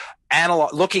 50%,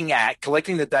 looking at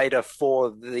collecting the data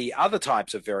for the other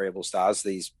types of variable stars,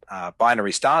 these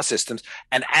binary star systems,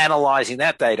 and analyzing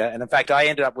that data. And in fact, I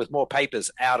ended up with more papers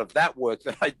out of that work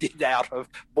than I did out of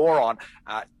boron.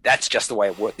 That's just the way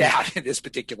it worked out in this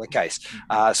particular case.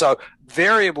 So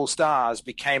variable stars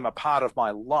became a part of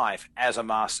my life as a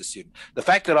master's student. The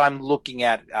fact that I'm looking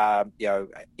at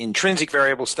intrinsic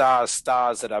variable stars,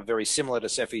 stars that are very similar to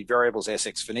Cepheid variables,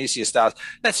 SX Phoenicia stars,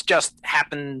 that's just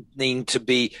happening to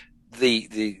be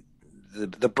the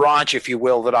branch, if you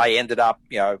will, that I ended up,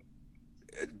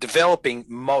 developing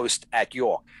most at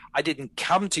York. I didn't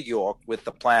come to York with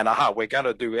the plan, we're going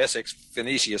to do SX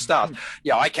Phoenicia stars.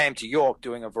 I came to York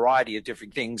doing a variety of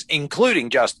different things, including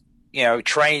just,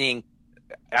 training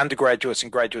undergraduates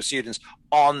and graduate students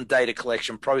on data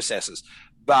collection processes.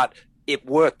 But it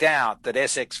worked out that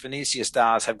SX Phoenicia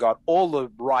stars have got all the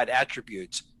right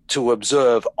attributes to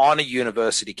observe on a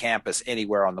university campus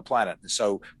anywhere on the planet. And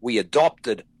so we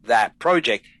adopted that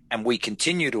project, and we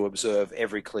continue to observe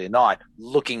every clear night,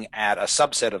 looking at a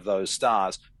subset of those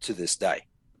stars to this day.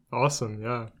 Awesome,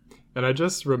 yeah. And I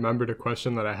just remembered a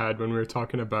question that I had when we were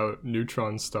talking about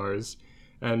neutron stars.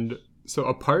 And so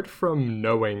apart from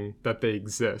knowing that they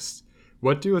exist,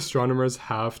 what do astronomers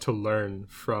have to learn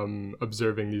from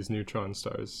observing these neutron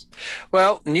stars?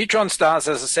 Well, neutron stars,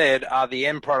 as I said, are the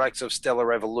end products of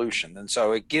stellar evolution. And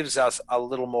so it gives us a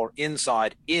little more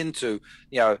insight into,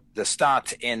 the start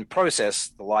to end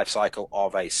process, the life cycle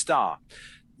of a star.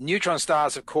 Neutron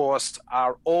stars, of course,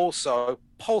 are also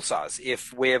pulsars.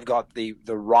 If we've got the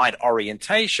right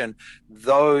orientation,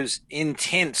 those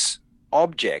intense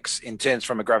objects, intense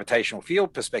from a gravitational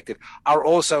field perspective, are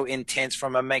also intense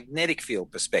from a magnetic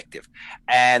field perspective.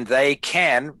 And they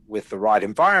can, with the right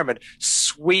environment,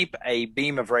 sweep a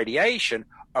beam of radiation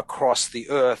across the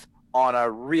Earth on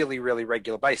a really, really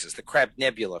regular basis. The Crab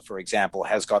Nebula, for example,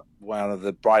 has got one of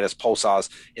the brightest pulsars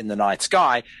in the night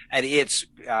sky, and it's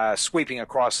sweeping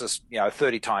across us,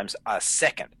 30 times a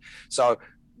second. So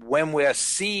when we're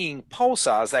seeing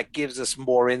pulsars, that gives us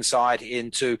more insight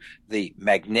into the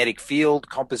magnetic field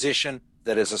composition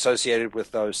that is associated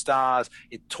with those stars.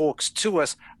 It talks to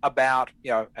us about,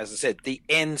 as I said, the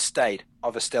end state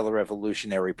of a stellar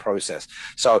evolutionary process.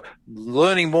 So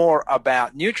learning more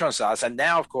about neutron stars, and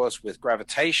now, of course, with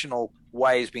gravitational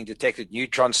waves being detected,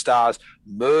 neutron stars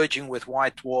merging with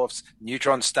white dwarfs,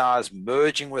 neutron stars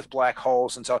merging with black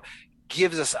holes, and so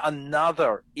gives us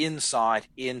another insight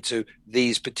into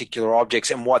these particular objects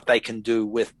and what they can do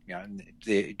with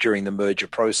during the merger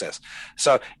process.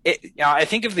 So I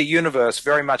think of the universe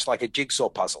very much like a jigsaw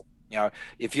puzzle.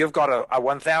 If you've got a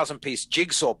 1,000-piece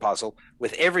jigsaw puzzle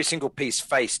with every single piece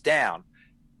face down,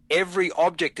 every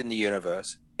object in the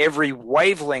universe, every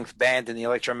wavelength band in the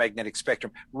electromagnetic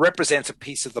spectrum represents a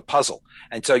piece of the puzzle.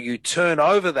 And so you turn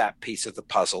over that piece of the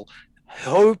puzzle,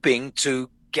 hoping to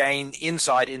gain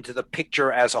insight into the picture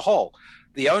as a whole.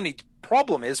 The only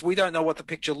problem is we don't know what the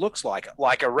picture looks like.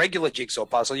 Like a regular jigsaw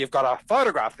puzzle, you've got a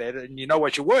photograph there and you know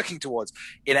what you're working towards.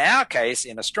 In our case,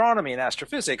 in astronomy and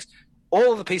astrophysics,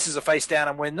 all of the pieces are face down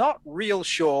and we're not real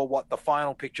sure what the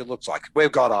final picture looks like.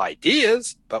 We've got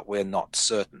ideas, but we're not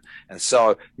certain. And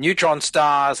so neutron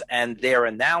stars and their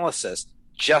analysis,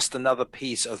 just another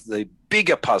piece of the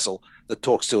bigger puzzle that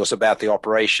talks to us about the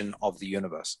operation of the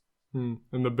universe. And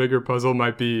the bigger puzzle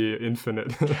might be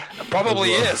infinite.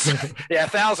 Probably is. Yeah,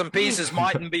 1,000 pieces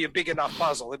mightn't be a big enough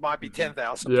puzzle. It might be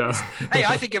 10,000 pieces. Hey,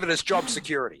 I think of it as job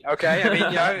security. Okay,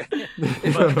 I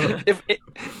mean,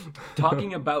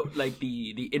 talking about like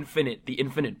the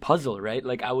infinite puzzle, right?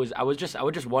 Like I was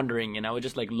just wondering, and I was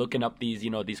just like looking up these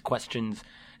these questions,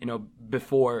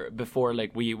 before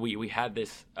like we had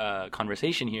this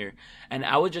conversation here, and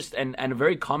I was just and a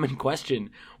very common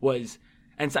question was,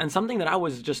 and something that I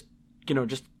was just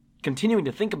continuing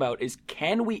to think about is,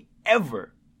 can we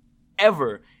ever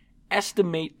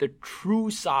estimate the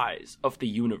true size of the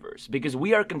universe? Because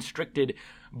we are constricted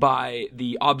by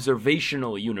the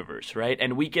observational universe, right?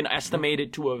 And we can estimate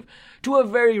it to a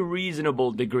very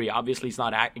reasonable degree. Obviously, it's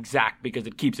not exact because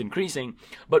it keeps increasing,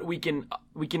 but we can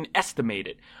estimate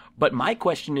it. But my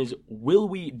question is,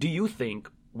 do you think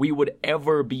we would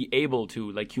ever be able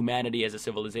to, like humanity as a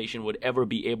civilization would ever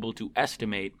be able to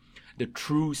estimate the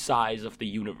true size of the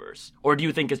universe? Or do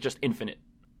you think it's just infinite?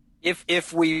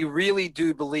 If we really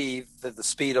do believe that the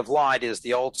speed of light is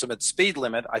the ultimate speed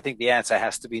limit, I think the answer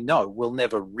has to be no. We'll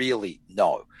never really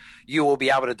know. You will be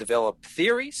able to develop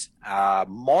theories,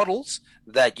 models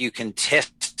that you can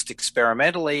test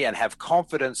experimentally and have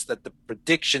confidence that the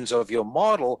predictions of your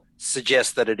model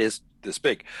suggest that it is this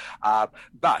big.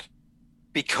 But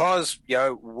because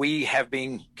we have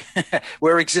been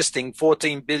we're existing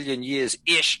 14 billion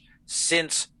years-ish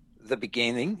since the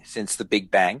beginning, since the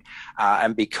Big Bang,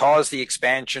 and because the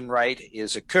expansion rate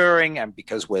is occurring and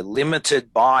because we're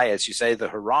limited by, as you say, the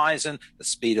horizon, the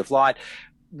speed of light,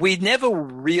 we never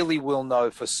really will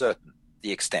know for certain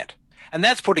the extent. And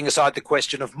that's putting aside the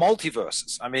question of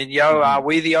multiverses. I mean, are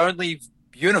we the only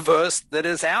universe that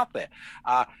is out there?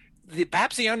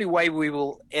 Perhaps the only way we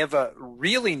will ever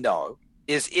really know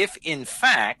is if, in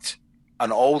fact,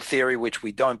 an old theory, which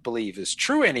we don't believe is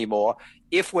true anymore,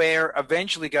 if we're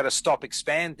eventually going to stop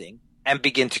expanding and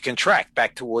begin to contract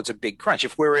back towards a big crunch,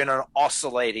 if we're in an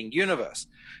oscillating universe.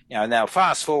 Now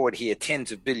fast forward here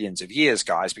tens of billions of years,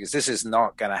 guys, because this is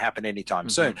not going to happen anytime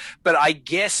soon. But I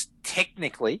guess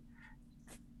technically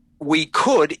we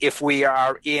could, if we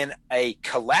are in a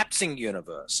collapsing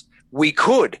universe, we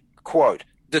could, quote,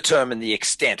 determine the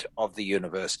extent of the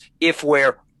universe if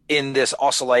we're in this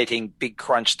oscillating big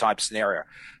crunch type scenario.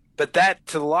 But that,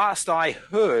 to the last I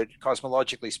heard,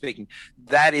 cosmologically speaking,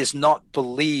 that is not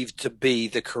believed to be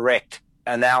the correct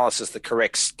analysis, the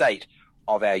correct state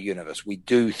of our universe. We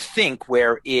do think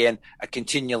we're in a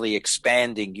continually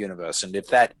expanding universe. And if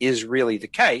that is really the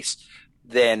case,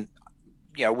 then,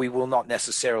 we will not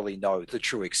necessarily know the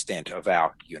true extent of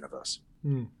our universe.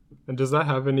 And does that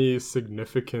have any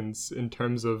significance in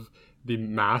terms of the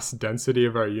mass density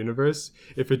of our universe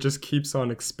if it just keeps on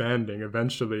expanding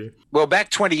eventually? Well, back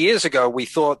 20 years ago, we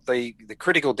thought the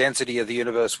critical density of the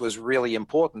universe was really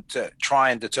important to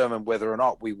try and determine whether or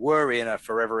not we were in a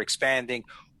forever expanding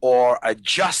or a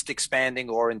just expanding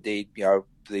or indeed,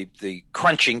 the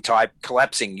crunching type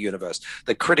collapsing universe.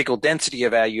 The critical density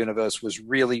of our universe was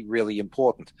really, really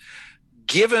important.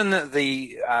 Given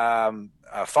the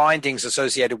findings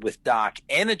associated with dark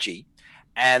energy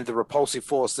and the repulsive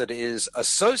force that is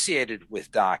associated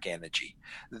with dark energy,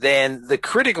 then the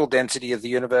critical density of the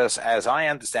universe, as I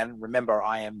understand it, remember,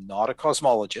 I am not a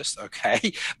cosmologist,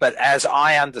 okay? But as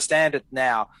I understand it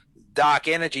now, dark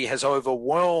energy has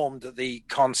overwhelmed the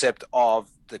concept of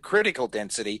the critical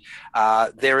density.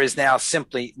 There is now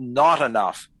simply not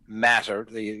enough matter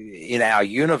in our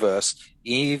universe.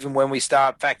 Even when we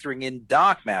start factoring in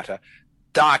dark matter,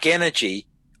 dark energy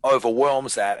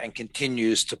overwhelms that and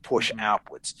continues to push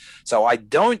outwards. So I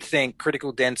don't think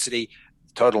critical density,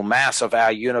 total mass of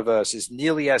our universe, is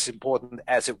nearly as important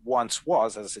as it once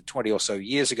was, as I said, 20 or so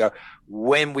years ago,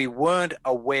 when we weren't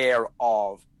aware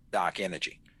of dark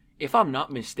energy. If I'm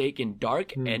not mistaken,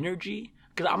 dark energy,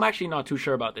 because I'm actually not too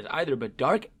sure about this either, but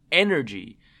dark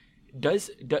energy,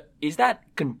 is that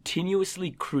continuously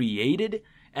created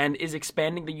and is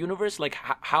expanding the universe? Like,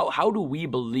 how do we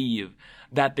believe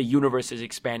that the universe is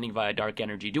expanding via dark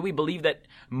energy? Do we believe that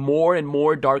more and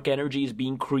more dark energy is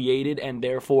being created and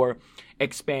therefore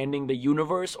expanding the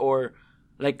universe? Or,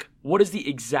 like, what is the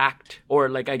exact, or,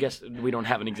 like, I guess we don't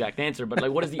have an exact answer, but,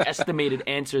 like, what is the estimated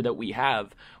answer that we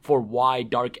have for why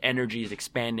dark energy is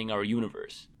expanding our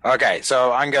universe? Okay,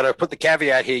 so I'm going to put the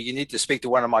caveat here. You need to speak to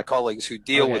one of my colleagues who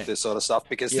deal with this sort of stuff,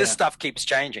 because this stuff keeps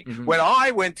changing. Mm-hmm. When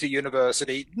I went to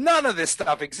university, none of this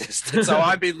stuff existed. So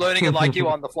I've been learning it like you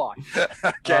on the fly.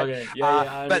 Okay.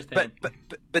 I understand.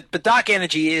 But dark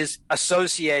energy is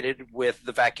associated with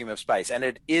the vacuum of space, and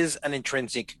it is an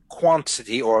intrinsic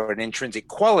quantity or an intrinsic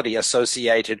quality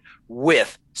associated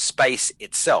with space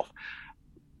itself.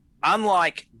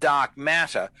 Unlike dark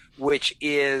matter, which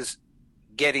is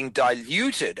getting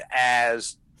diluted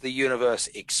as the universe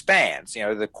expands.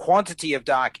 The quantity of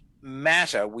dark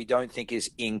matter we don't think is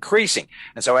increasing.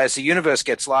 And so as the universe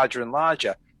gets larger and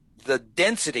larger, the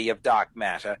density of dark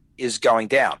matter is going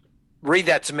down. Read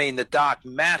that to mean that dark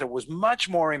matter was much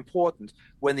more important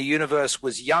when the universe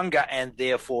was younger and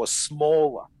therefore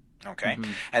smaller. Okay.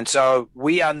 Mm-hmm. And so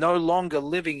we are no longer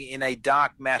living in a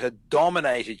dark matter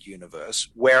dominated universe,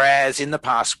 whereas in the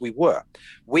past we were.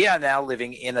 We are now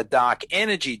living in a dark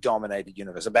energy dominated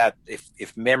universe. About,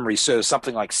 if memory serves,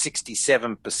 something like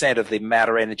 67% of the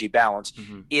matter energy balance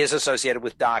is associated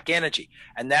with dark energy.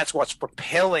 And that's what's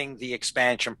propelling the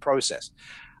expansion process.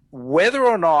 Whether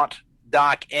or not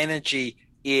dark energy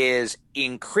is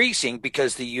increasing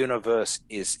because the universe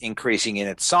is increasing in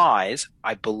its size,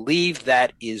 I believe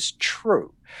that is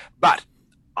true. But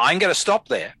I'm going to stop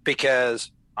there,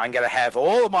 because I'm going to have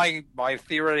all of my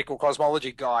theoretical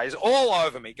cosmology guys all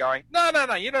over me going, no,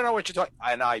 you don't know what you're talking.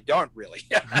 And I don't really.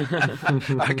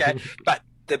 Okay. But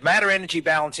the matter energy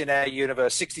balance in our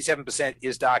universe, 67%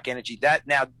 is dark energy. That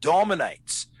now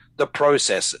dominates the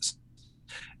processes.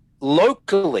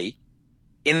 Locally,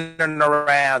 in and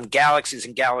around galaxies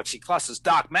and galaxy clusters,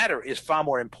 dark matter is far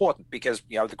more important because,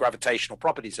 the gravitational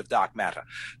properties of dark matter.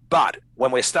 But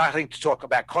when we're starting to talk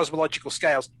about cosmological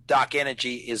scales, dark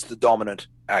energy is the dominant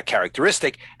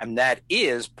characteristic, and that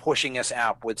is pushing us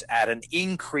outwards at an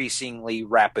increasingly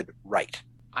rapid rate.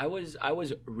 I was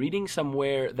reading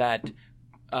somewhere that,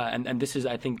 and this is,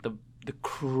 I think, the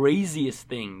craziest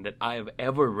thing that I have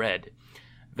ever read,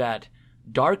 that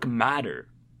dark matter,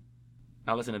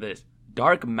 now listen to this,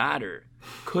 dark matter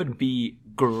could be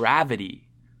gravity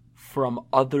from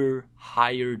other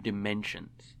higher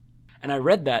dimensions. And I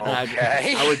read that, and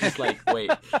I was just like,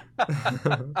 wait.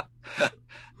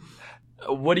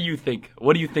 What do you think?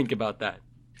 What do you think about that?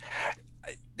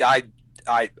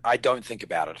 I don't think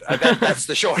about it. That's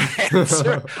the short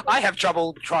answer. I have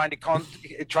trouble trying to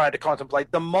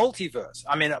contemplate the multiverse.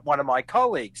 I mean, one of my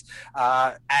colleagues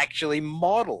actually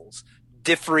models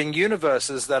differing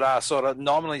universes that are sort of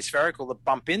nominally spherical that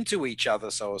bump into each other,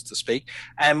 so as to speak,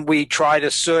 and we try to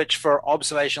search for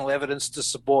observational evidence to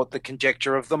support the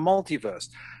conjecture of the multiverse.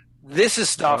 This is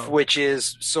stuff which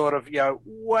is sort of,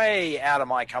 way out of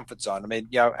my comfort zone. I mean,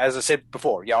 as I said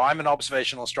before, I'm an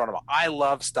observational astronomer. I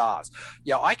love stars.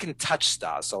 I can touch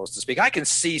stars, so as to speak. I can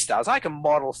see stars. I can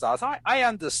model stars. I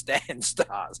understand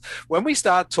stars. When we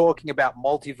start talking about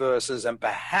multiverses and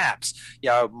perhaps,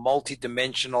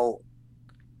 multidimensional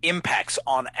impacts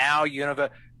on our universe,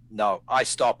 no, I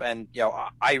stop and,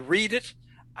 I read it.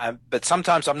 But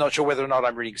sometimes I'm not sure whether or not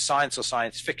I'm reading science or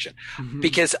science fiction,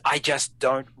 because I just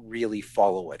don't really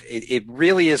follow it. It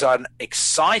really is an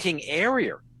exciting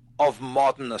area of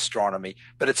modern astronomy,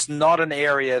 but it's not an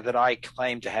area that I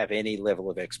claim to have any level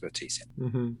of expertise in.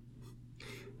 Mm-hmm.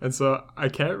 And so I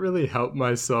can't really help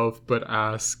myself but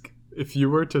ask, if you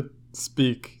were to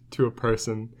speak to a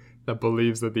person that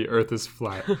believes that the Earth is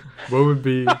flat, what would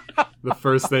be the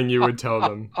first thing you would tell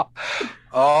them?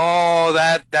 Oh,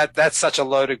 that's such a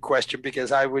loaded question,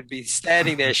 because I would be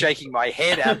standing there shaking my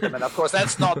head at them, and of course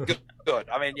that's not good.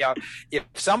 I mean, if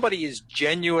somebody is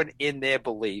genuine in their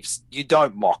beliefs, you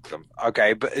don't mock them,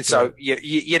 okay? But so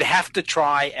you'd have to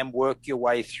try and work your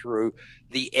way through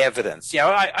the evidence.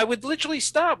 I would literally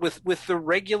start with the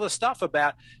regular stuff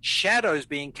about shadows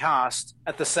being cast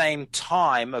at the same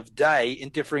time of day in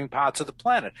differing parts of the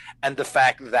planet, and the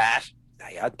fact that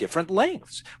they are different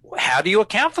lengths. How do you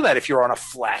account for that if you're on a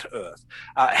flat Earth?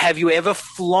 Have you ever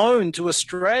flown to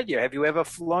Australia? Have you ever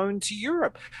flown to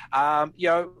Europe?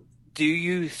 Do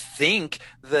you think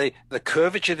the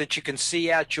curvature that you can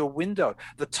see out your window,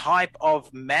 the type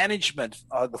of management,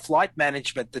 the flight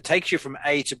management that takes you from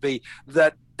A to B,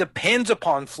 that depends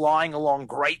upon flying along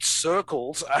great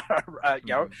circles,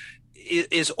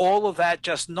 is all of that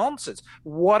just nonsense?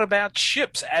 What about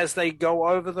ships as they go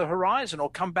over the horizon or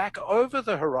come back over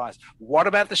the horizon? What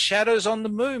about the shadows on the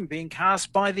moon being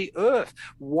cast by the Earth?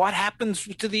 What happens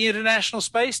to the International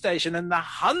Space Station and the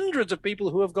hundreds of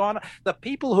people who have gone, the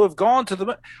people who have gone to the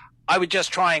moon? I would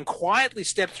just try and quietly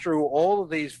step through all of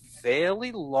these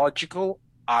fairly logical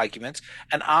arguments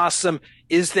and ask them,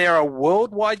 is there a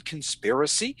worldwide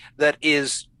conspiracy that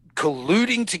is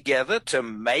colluding together to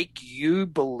make you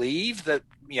believe that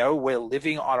we're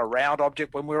living on a round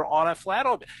object when we're on a flat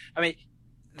object? I mean,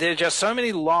 there are just so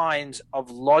many lines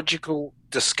of logical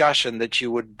discussion that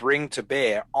you would bring to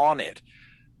bear on it.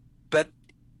 But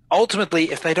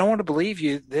ultimately, if they don't want to believe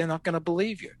you, they're not going to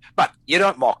believe you. But you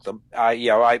don't mock them.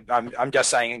 I'm just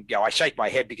saying, I shake my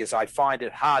head because I find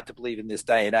it hard to believe in this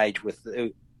day and age with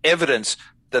the evidence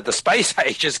that the space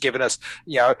age has given us,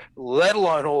 let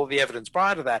alone all the evidence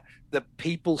prior to that, that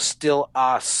people still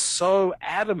are so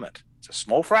adamant. It's a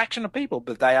small fraction of people,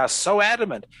 but they are so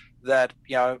adamant that,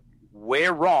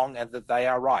 we're wrong and that they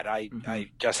are right. I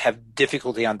just have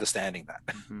difficulty understanding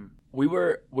that. Mm-hmm. We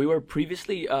were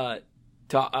previously,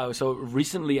 so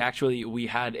recently, actually, we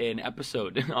had an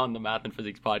episode on the Math and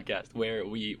Physics podcast where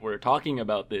we were talking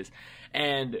about this.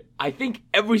 And I think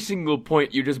every single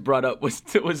point you just brought up was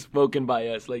spoken by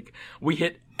us. Like, we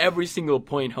hit every single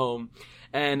point home.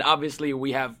 And obviously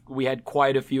we had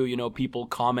quite a few, people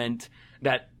comment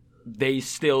that they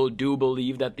still do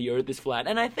believe that the Earth is flat.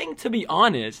 And I think, to be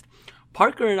honest,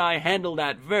 Parker and I handled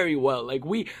that very well. Like,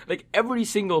 every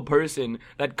single person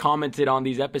that commented on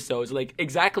these episodes, like,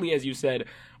 exactly as you said,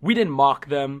 we didn't mock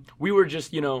them. We were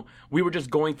just,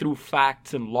 going through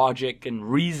facts and logic and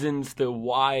reasons to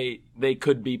why they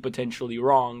could be potentially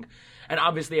wrong. And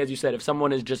obviously, as you said, if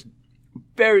someone is just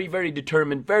very, very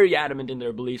determined, very adamant in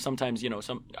their beliefs, sometimes,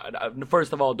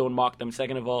 first of all, don't mock them.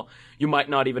 Second of all, you might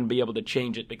not even be able to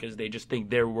change it because they just think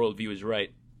their worldview is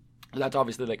right. That's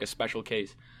obviously like a special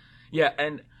case. Yeah,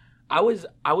 and I was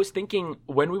thinking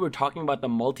when we were talking about the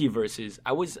multiverses,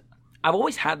 I've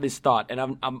always had this thought,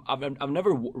 and I've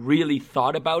never really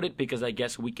thought about it because I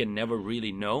guess we can never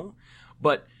really know.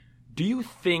 But do you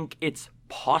think it's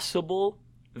possible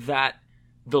that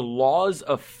the laws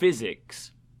of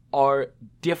physics are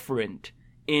different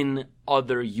in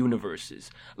other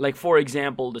universes? Like, for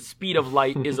example, the speed of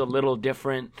light is a little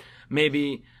different.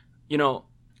 Maybe,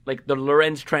 like the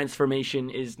Lorentz transformation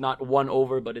is not 1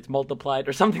 over, but it's multiplied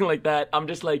or something like that. I'm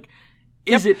just like,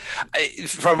 is it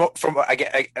from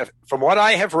what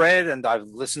I have read, and I've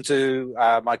listened to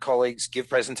my colleagues give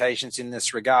presentations in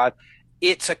this regard,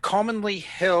 it's a commonly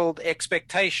held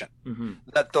expectation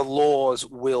that the laws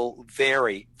will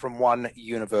vary from one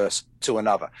universe to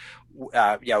another.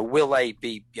 Will they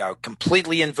be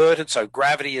completely inverted? So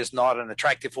gravity is not an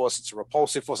attractive force; it's a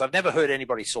repulsive force. I've never heard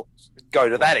anybody go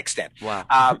to that extent.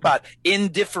 Wow. But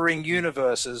in differing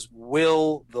universes,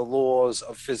 will the laws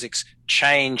of physics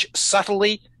change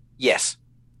subtly? Yes,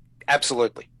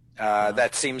 absolutely.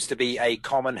 That seems to be a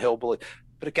common held belief.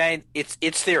 But again, it's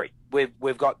theory.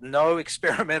 We've got no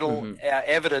experimental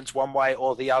evidence one way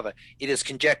or the other. It is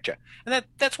conjecture. And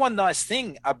that's one nice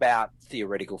thing about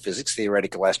theoretical physics,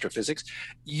 theoretical astrophysics.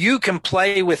 You can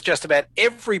play with just about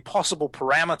every possible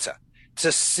parameter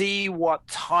to see what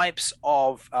types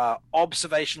of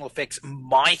observational effects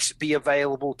might be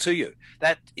available to you.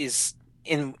 That is,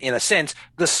 in a sense,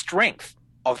 the strength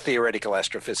of theoretical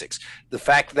astrophysics. The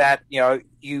fact that,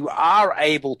 you are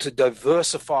able to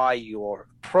diversify your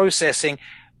processing,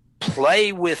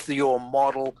 play with your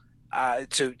model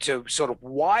to sort of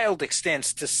wild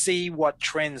extents to see what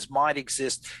trends might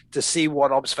exist, to see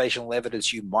what observational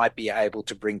evidence you might be able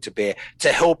to bring to bear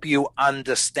to help you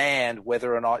understand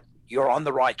whether or not you're on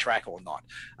the right track or not.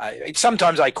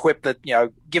 Sometimes I quip that,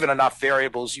 given enough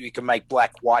variables, you can make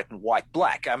black white and white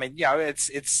black. I mean, it's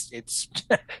it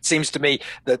seems to me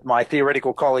that my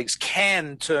theoretical colleagues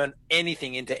can turn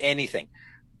anything into anything,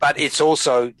 but it's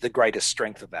also the greatest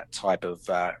strength of that type of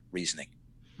reasoning.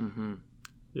 Mm-hmm.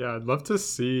 Yeah, I'd love to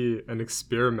see an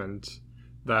experiment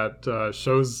that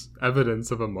shows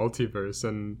evidence of a multiverse.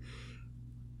 And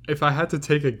if I had to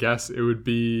take a guess, it would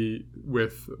be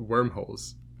with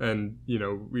wormholes. And,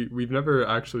 we've never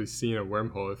actually seen a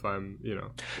wormhole.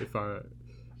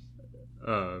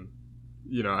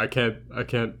 I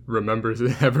can't remember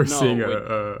ever seeing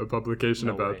a publication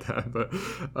about that. But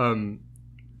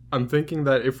I'm thinking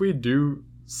that if we do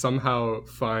somehow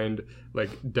find like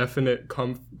definite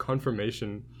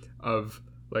confirmation of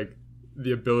like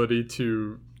the ability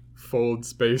to fold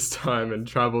space-time and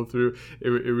travel through,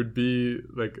 it would be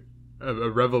like a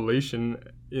revelation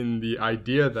in the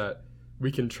idea that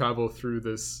we can travel through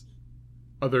this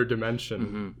other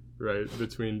dimension, right,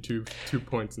 between two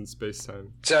points in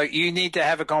space-time. So you need to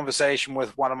have a conversation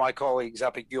with one of my colleagues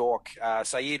up at York,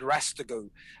 Saeed Rastogu.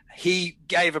 He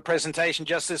gave a presentation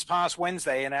just this past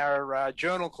Wednesday in our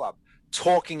journal club,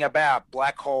 talking about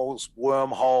black holes,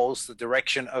 wormholes, the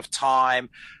direction of time,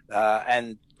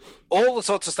 and all the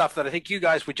sorts of stuff that I think you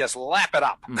guys would just lap it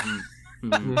up.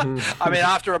 I mean,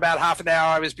 after about half an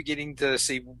hour, I was beginning to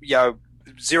see,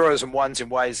 zeros and ones in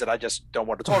ways that I just don't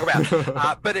want to talk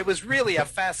about. But it was really a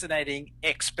fascinating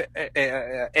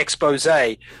expose,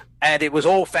 and it was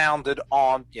all founded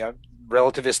on,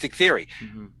 relativistic theory,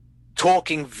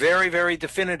 talking very, very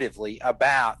definitively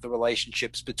about the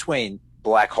relationships between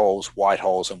black holes, white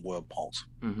holes, and wormholes.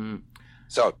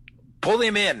 So pull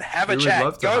him in, have a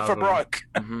chat, go for broke.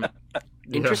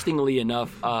 Interestingly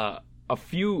enough, I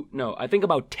think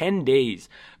about 10 days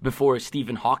before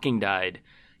Stephen Hawking died,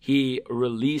 he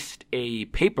released a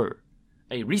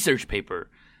research paper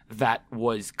that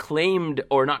was claimed,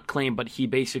 or not claimed, but he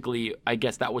basically, I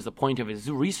guess that was the point of his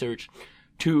research,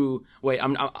 I'm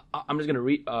just going to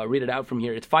read it out from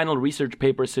here. Its final research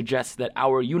paper suggests that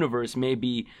our universe may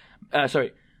be,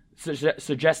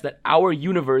 suggests that our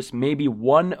universe may be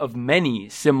one of many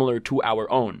similar to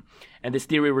our own. And this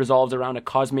theory revolves around a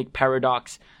cosmic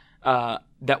paradox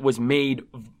that was made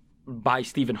by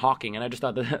Stephen Hawking. And I just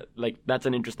thought that that's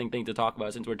an interesting thing to talk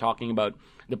about, since we're talking about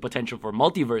the potential for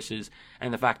multiverses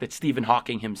and the fact that Stephen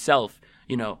Hawking himself,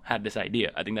 had this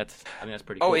idea. I think that's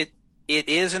pretty cool. It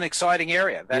is an exciting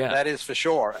area. That is for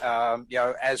sure.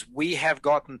 As we have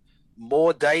gotten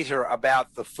more data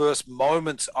about the first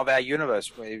moments of our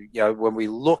universe, when we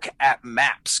look at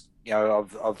maps,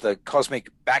 of the cosmic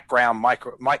background,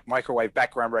 microwave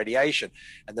background radiation,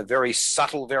 and the very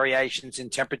subtle variations in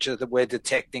temperature that we're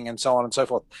detecting, and so on and so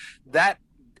forth, that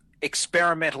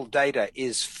experimental data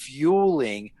is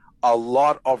fueling a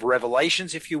lot of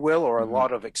revelations, if you will, or a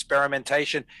lot of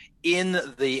experimentation in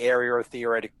the area of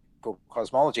theoretical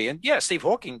cosmology. And Steve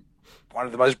Hawking, one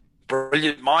of the most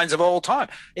brilliant minds of all time.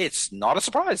 It's not a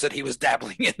surprise that he was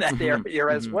dabbling in that area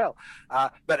as well.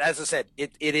 But as I said,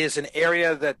 it is an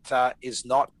area that is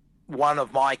not one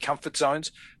of my comfort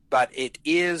zones, but it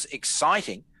is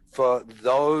exciting for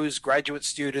those graduate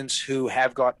students who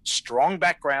have got strong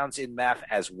backgrounds in math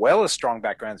as well as strong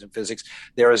backgrounds in physics.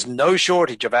 There is no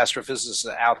shortage of astrophysicists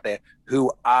out there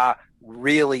who are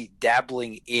really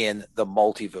dabbling in the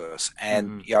multiverse.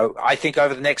 And, I think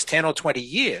over the next 10 or 20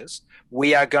 years,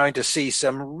 we are going to see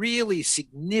some really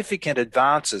significant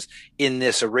advances in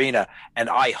this arena. And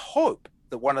I hope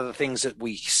that one of the things that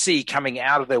we see coming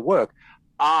out of their work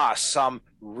are some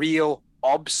real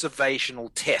observational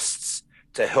tests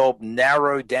to help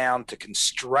narrow down, to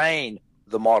constrain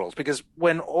the models. Because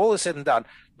when all is said and done,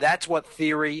 that's what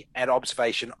theory and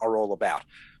observation are all about.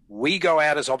 We go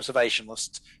out as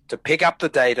observationalists to pick up the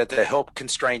data to help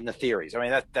constrain the theories. I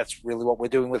mean, that's really what we're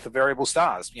doing with the variable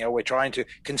stars. We're trying to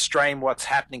constrain what's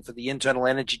happening for the internal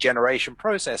energy generation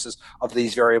processes of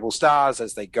these variable stars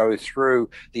as they go through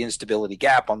the instability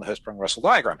gap on the Hertzsprung-Russell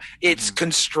diagram. It's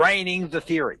constraining the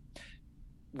theory.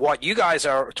 What you guys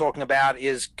are talking about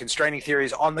is constraining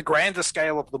theories on the grander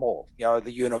scale of them all,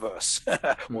 the universe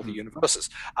or the universes.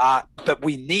 But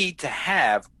we need to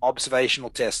have observational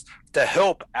tests to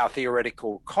help our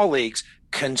theoretical colleagues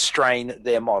constrain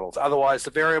their models. Otherwise,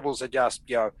 the variables are just,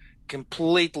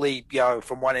 completely,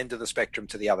 from one end of the spectrum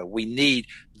to the other. We need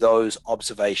those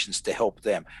observations to help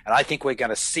them. And I think we're going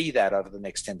to see that over the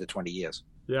next 10 to 20 years.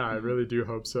 Yeah, I really do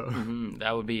hope so.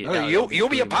 That would be... You'll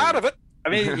be a part of it. I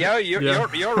mean,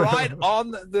 you're right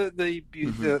on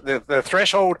the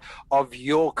threshold of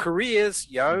your careers.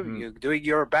 You're doing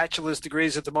your bachelor's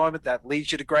degrees at the moment. That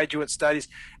leads you to graduate studies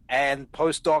and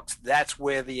postdocs. That's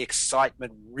where the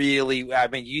excitement really. I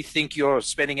mean, you think you're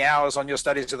spending hours on your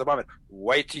studies at the moment.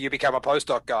 Wait till you become a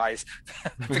postdoc, guys.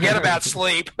 Forget about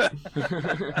sleep.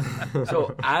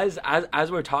 So as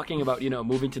we're talking about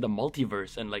moving to the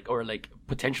multiverse and or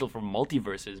potential for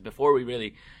multiverses, before we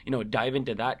really dive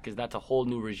into that, because that's a whole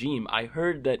new regime, I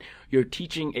heard that you're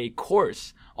teaching a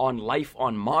course on life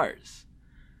on Mars.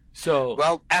 So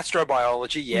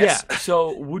astrobiology, yes. Yeah.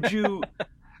 So would you?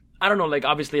 I don't know.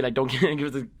 Obviously, don't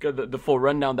give the full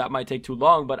rundown. That might take too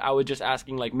long. But I was just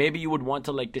asking, maybe you would want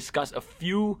to discuss a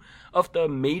few of the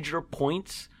major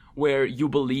points where you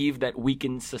believe that we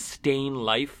can sustain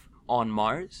life on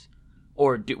Mars,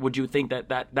 or would you think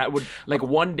that would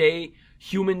one day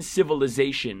human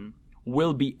civilization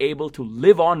will be able to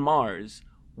live on Mars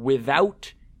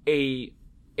without a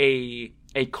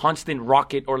constant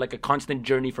rocket or a constant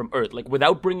journey from Earth,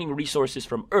 without bringing resources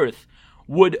from Earth?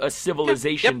 Would a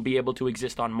civilization be able to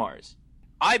exist on Mars?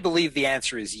 I believe the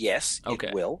answer is yes,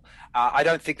 it will. I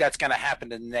don't think that's going to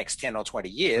happen in the next 10 or 20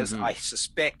 years. I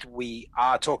suspect we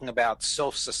are talking about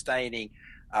self-sustaining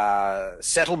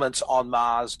settlements on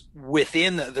Mars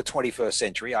within the 21st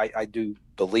century. I do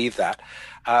believe that.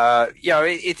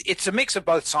 It's a mix of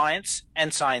both science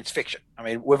and science fiction. I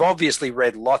mean, we've obviously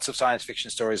read lots of science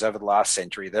fiction stories over the last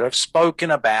century that have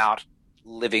spoken about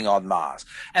living on Mars.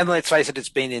 And let's face it, it's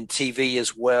been in TV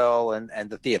as well and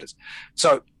the theaters.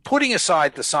 So putting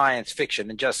aside the science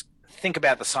fiction and just think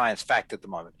about the science fact at the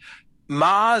moment,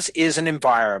 Mars is an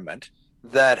environment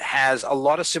that has a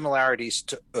lot of similarities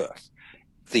to Earth.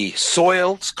 The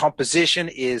soil's composition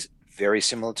is very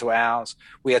similar to ours.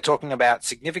 We are talking about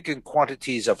significant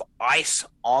quantities of ice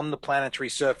on the planetary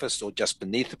surface or just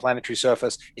beneath the planetary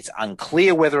surface. It's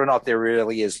unclear whether or not there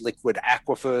really is liquid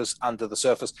aquifers under the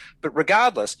surface, but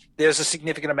regardless, there's a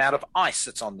significant amount of ice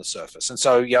that's on the surface. And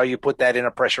so, you put that in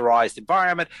a pressurized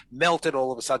environment, melt it,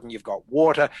 all of a sudden you've got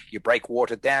water, you break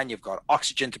water down, you've got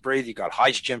oxygen to breathe, you've got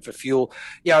hydrogen for fuel.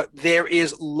 There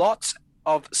is lots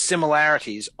of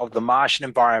similarities of the Martian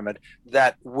environment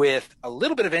that with a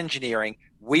little bit of engineering,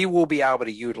 we will be able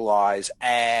to utilize,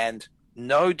 and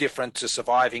no different to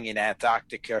surviving in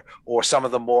Antarctica or some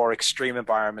of the more extreme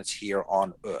environments here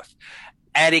on Earth.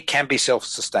 And it can be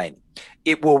self-sustaining.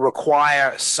 It will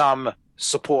require some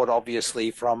support,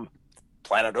 obviously, from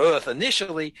planet Earth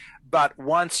initially, but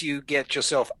once you get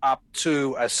yourself up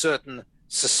to a certain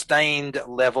sustained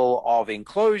level of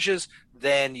enclosures,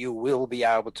 then you will be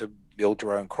able to build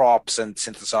your own crops and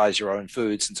synthesize your own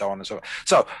foods and so on and so on.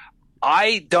 So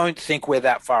I don't think we're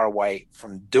that far away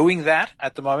from doing that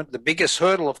at the moment. The biggest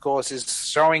hurdle, of course, is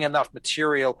throwing enough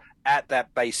material at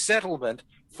that base settlement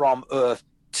from Earth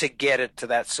to get it to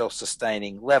that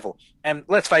self-sustaining level. And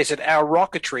let's face it, our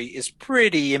rocketry is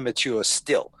pretty immature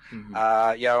still.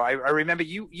 I remember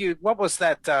you what was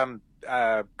that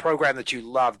program that you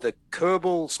loved, the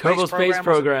Kerbal Space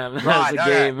Program? Right, that's a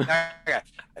game.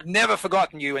 I've never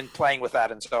forgotten you in playing with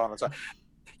that and so on and so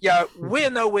on. We're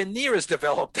nowhere near as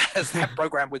developed as that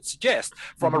program would suggest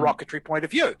from a rocketry point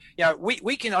of view.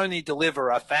 We can only deliver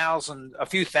a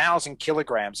few thousand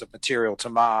kilograms of material to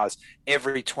Mars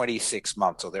every 26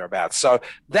 months or thereabouts. So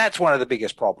that's one of the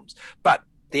biggest problems. But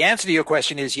the answer to your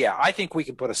question is, I think we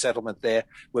can put a settlement there.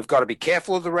 We've got to be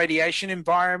careful of the radiation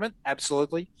environment.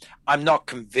 Absolutely. I'm not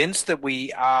convinced that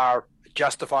we are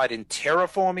justified in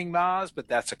terraforming Mars, but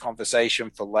that's a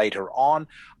conversation for later on.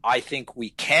 I think we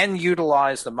can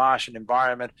utilize the Martian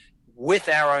environment with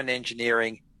our own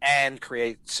engineering and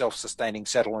create self-sustaining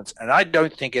settlements. And I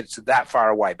don't think it's that far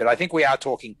away, but I think we are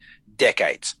talking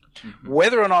decades.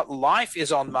 Whether or not life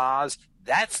is on Mars,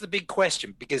 that's the big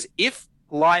question, because if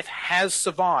life has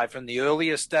survived from the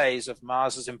earliest days of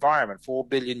Mars's environment 4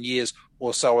 billion years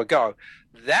or so ago,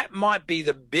 that might be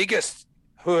the biggest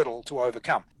hurdle to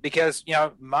overcome, because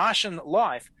Martian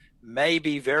life may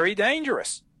be very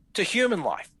dangerous to human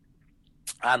life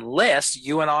unless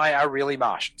you and I are really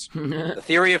Martians. The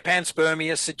theory of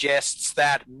panspermia suggests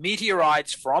that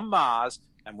meteorites from Mars,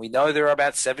 and we know there are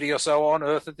about 70 or so on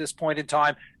Earth at this point in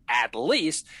time, at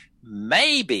least,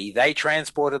 maybe they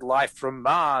transported life from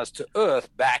Mars to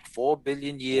Earth back 4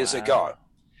 billion years ago.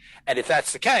 And if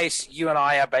that's the case, you and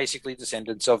I are basically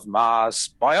descendants of Mars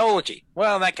biology.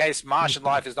 Well, in that case, Martian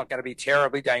life is not going to be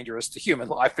terribly dangerous to human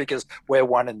life because we're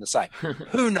one and the same.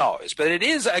 Who knows? But it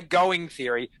is a going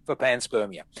theory for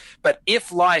panspermia. But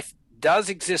if life does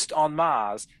exist on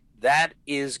Mars, that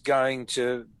is going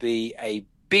to be a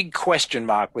big question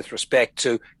mark with respect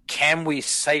to, can we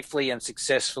safely and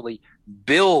successfully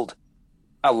build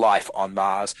a life on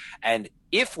Mars? And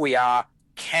if we are,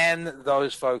 can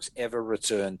those folks ever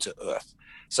return to Earth?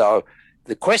 So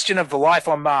the question of the life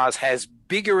on Mars has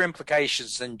bigger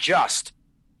implications than just,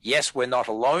 yes, we're not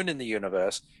alone in the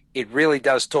universe. It really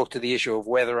does talk to the issue of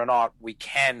whether or not we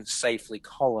can safely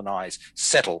colonize,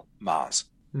 settle Mars.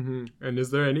 Mm-hmm. And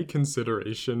is there any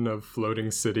consideration of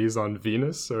floating cities on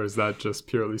Venus, or is that just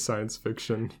purely science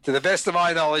fiction? To the best of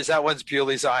my knowledge, that one's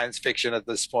purely science fiction at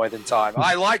this point in time.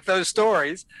 I like those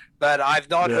stories, but I've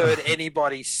not heard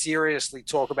anybody seriously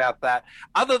talk about that,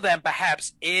 other than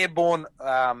perhaps airborne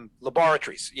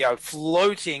laboratories,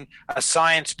 floating a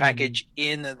science package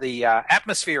in the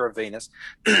atmosphere of Venus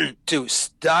to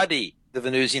study the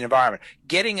Venusian environment.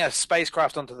 Getting a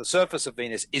spacecraft onto the surface of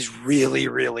Venus is really,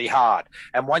 really hard.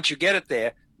 And once you get it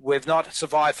there, we've not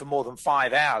survived for more than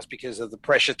 5 hours because of the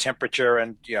pressure, temperature,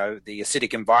 and the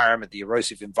acidic environment, the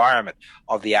erosive environment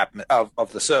of the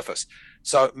of the surface.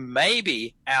 So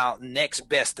maybe our next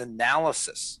best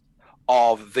analysis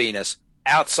of Venus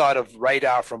outside of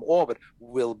radar from orbit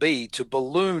will be to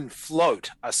balloon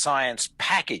float a science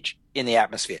package in the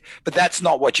atmosphere. But that's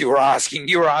not what you were asking.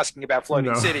 You were asking about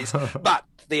floating cities. But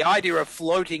the idea of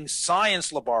floating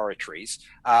science laboratories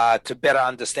to better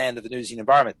understand the Venusian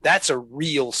environment, that's a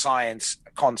real science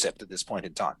concept at this point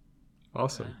in time.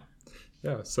 Awesome.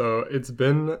 Yeah, so it's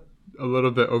been a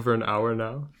little bit over an hour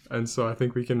now, and so I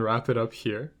think we can wrap it up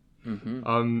here.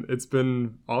 Mm-hmm. It's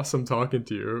been awesome talking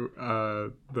to you.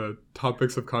 The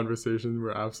topics of conversation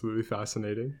were absolutely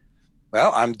fascinating.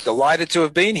 Well, I'm delighted to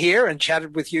have been here and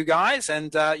chatted with you guys,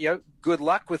 and good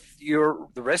luck with the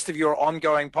rest of your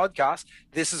ongoing podcast.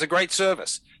 This is a great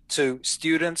service to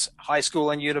students, high school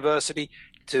and university,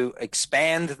 to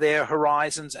expand their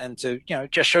horizons and to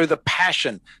just show the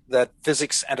passion that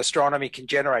physics and astronomy can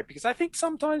generate. Because I think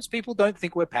sometimes people don't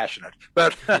think we're passionate,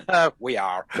 but we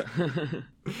are.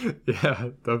 Yeah,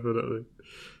 definitely.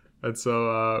 And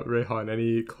so, Rehan,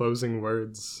 any closing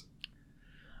words?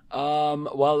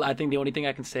 Well, I think the only thing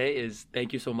I can say is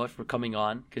thank you so much for coming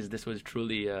on, because this was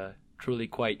truly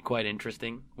quite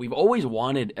interesting. We've always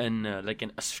wanted an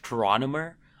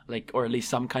astronomer, or at least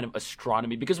some kind of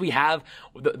astronomy, because we have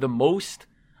the most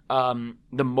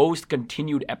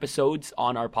continued episodes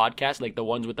on our podcast, like the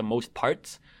ones with the most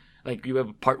parts. Like you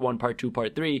have part 1, part 2,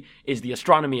 part 3 is the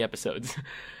astronomy episodes,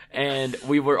 and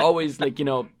we were always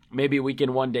maybe we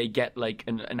can one day get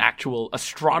an actual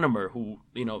astronomer who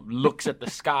looks at the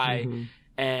sky. Mm-hmm.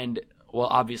 And well,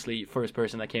 obviously first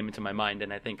person that came into my mind,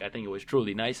 and I think it was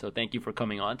truly nice. So thank you for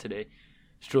coming on today.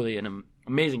 It's truly an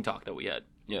amazing talk that we had.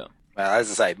 Yeah. Well, as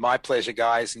I say, my pleasure,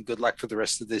 guys, and good luck for the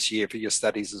rest of this year for your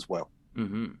studies as well.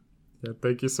 Mm-hmm. Yeah,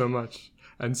 thank you so much.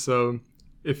 And so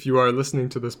if you are listening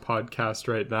to this podcast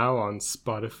right now on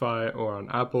Spotify or on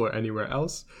Apple or anywhere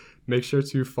else, make sure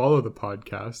to follow the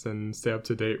podcast and stay up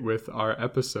to date with our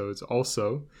episodes.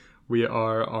 Also, we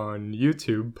are on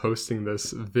YouTube posting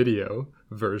this video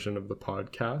version of the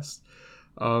podcast.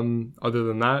 Other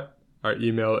than that, our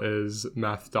email is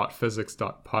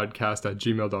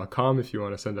math.physics.podcast@gmail.com if you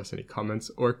want to send us any comments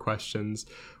or questions,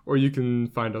 or you can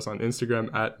find us on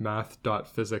Instagram at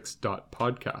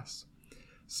math.physics.podcast.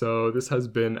 So this has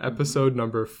been episode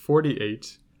number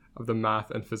 48 of the Math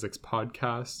and Physics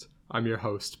Podcast. I'm your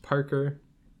host, Parker.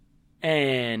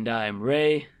 And I'm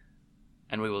Ray.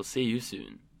 And we will see you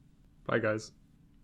soon. Bye, guys.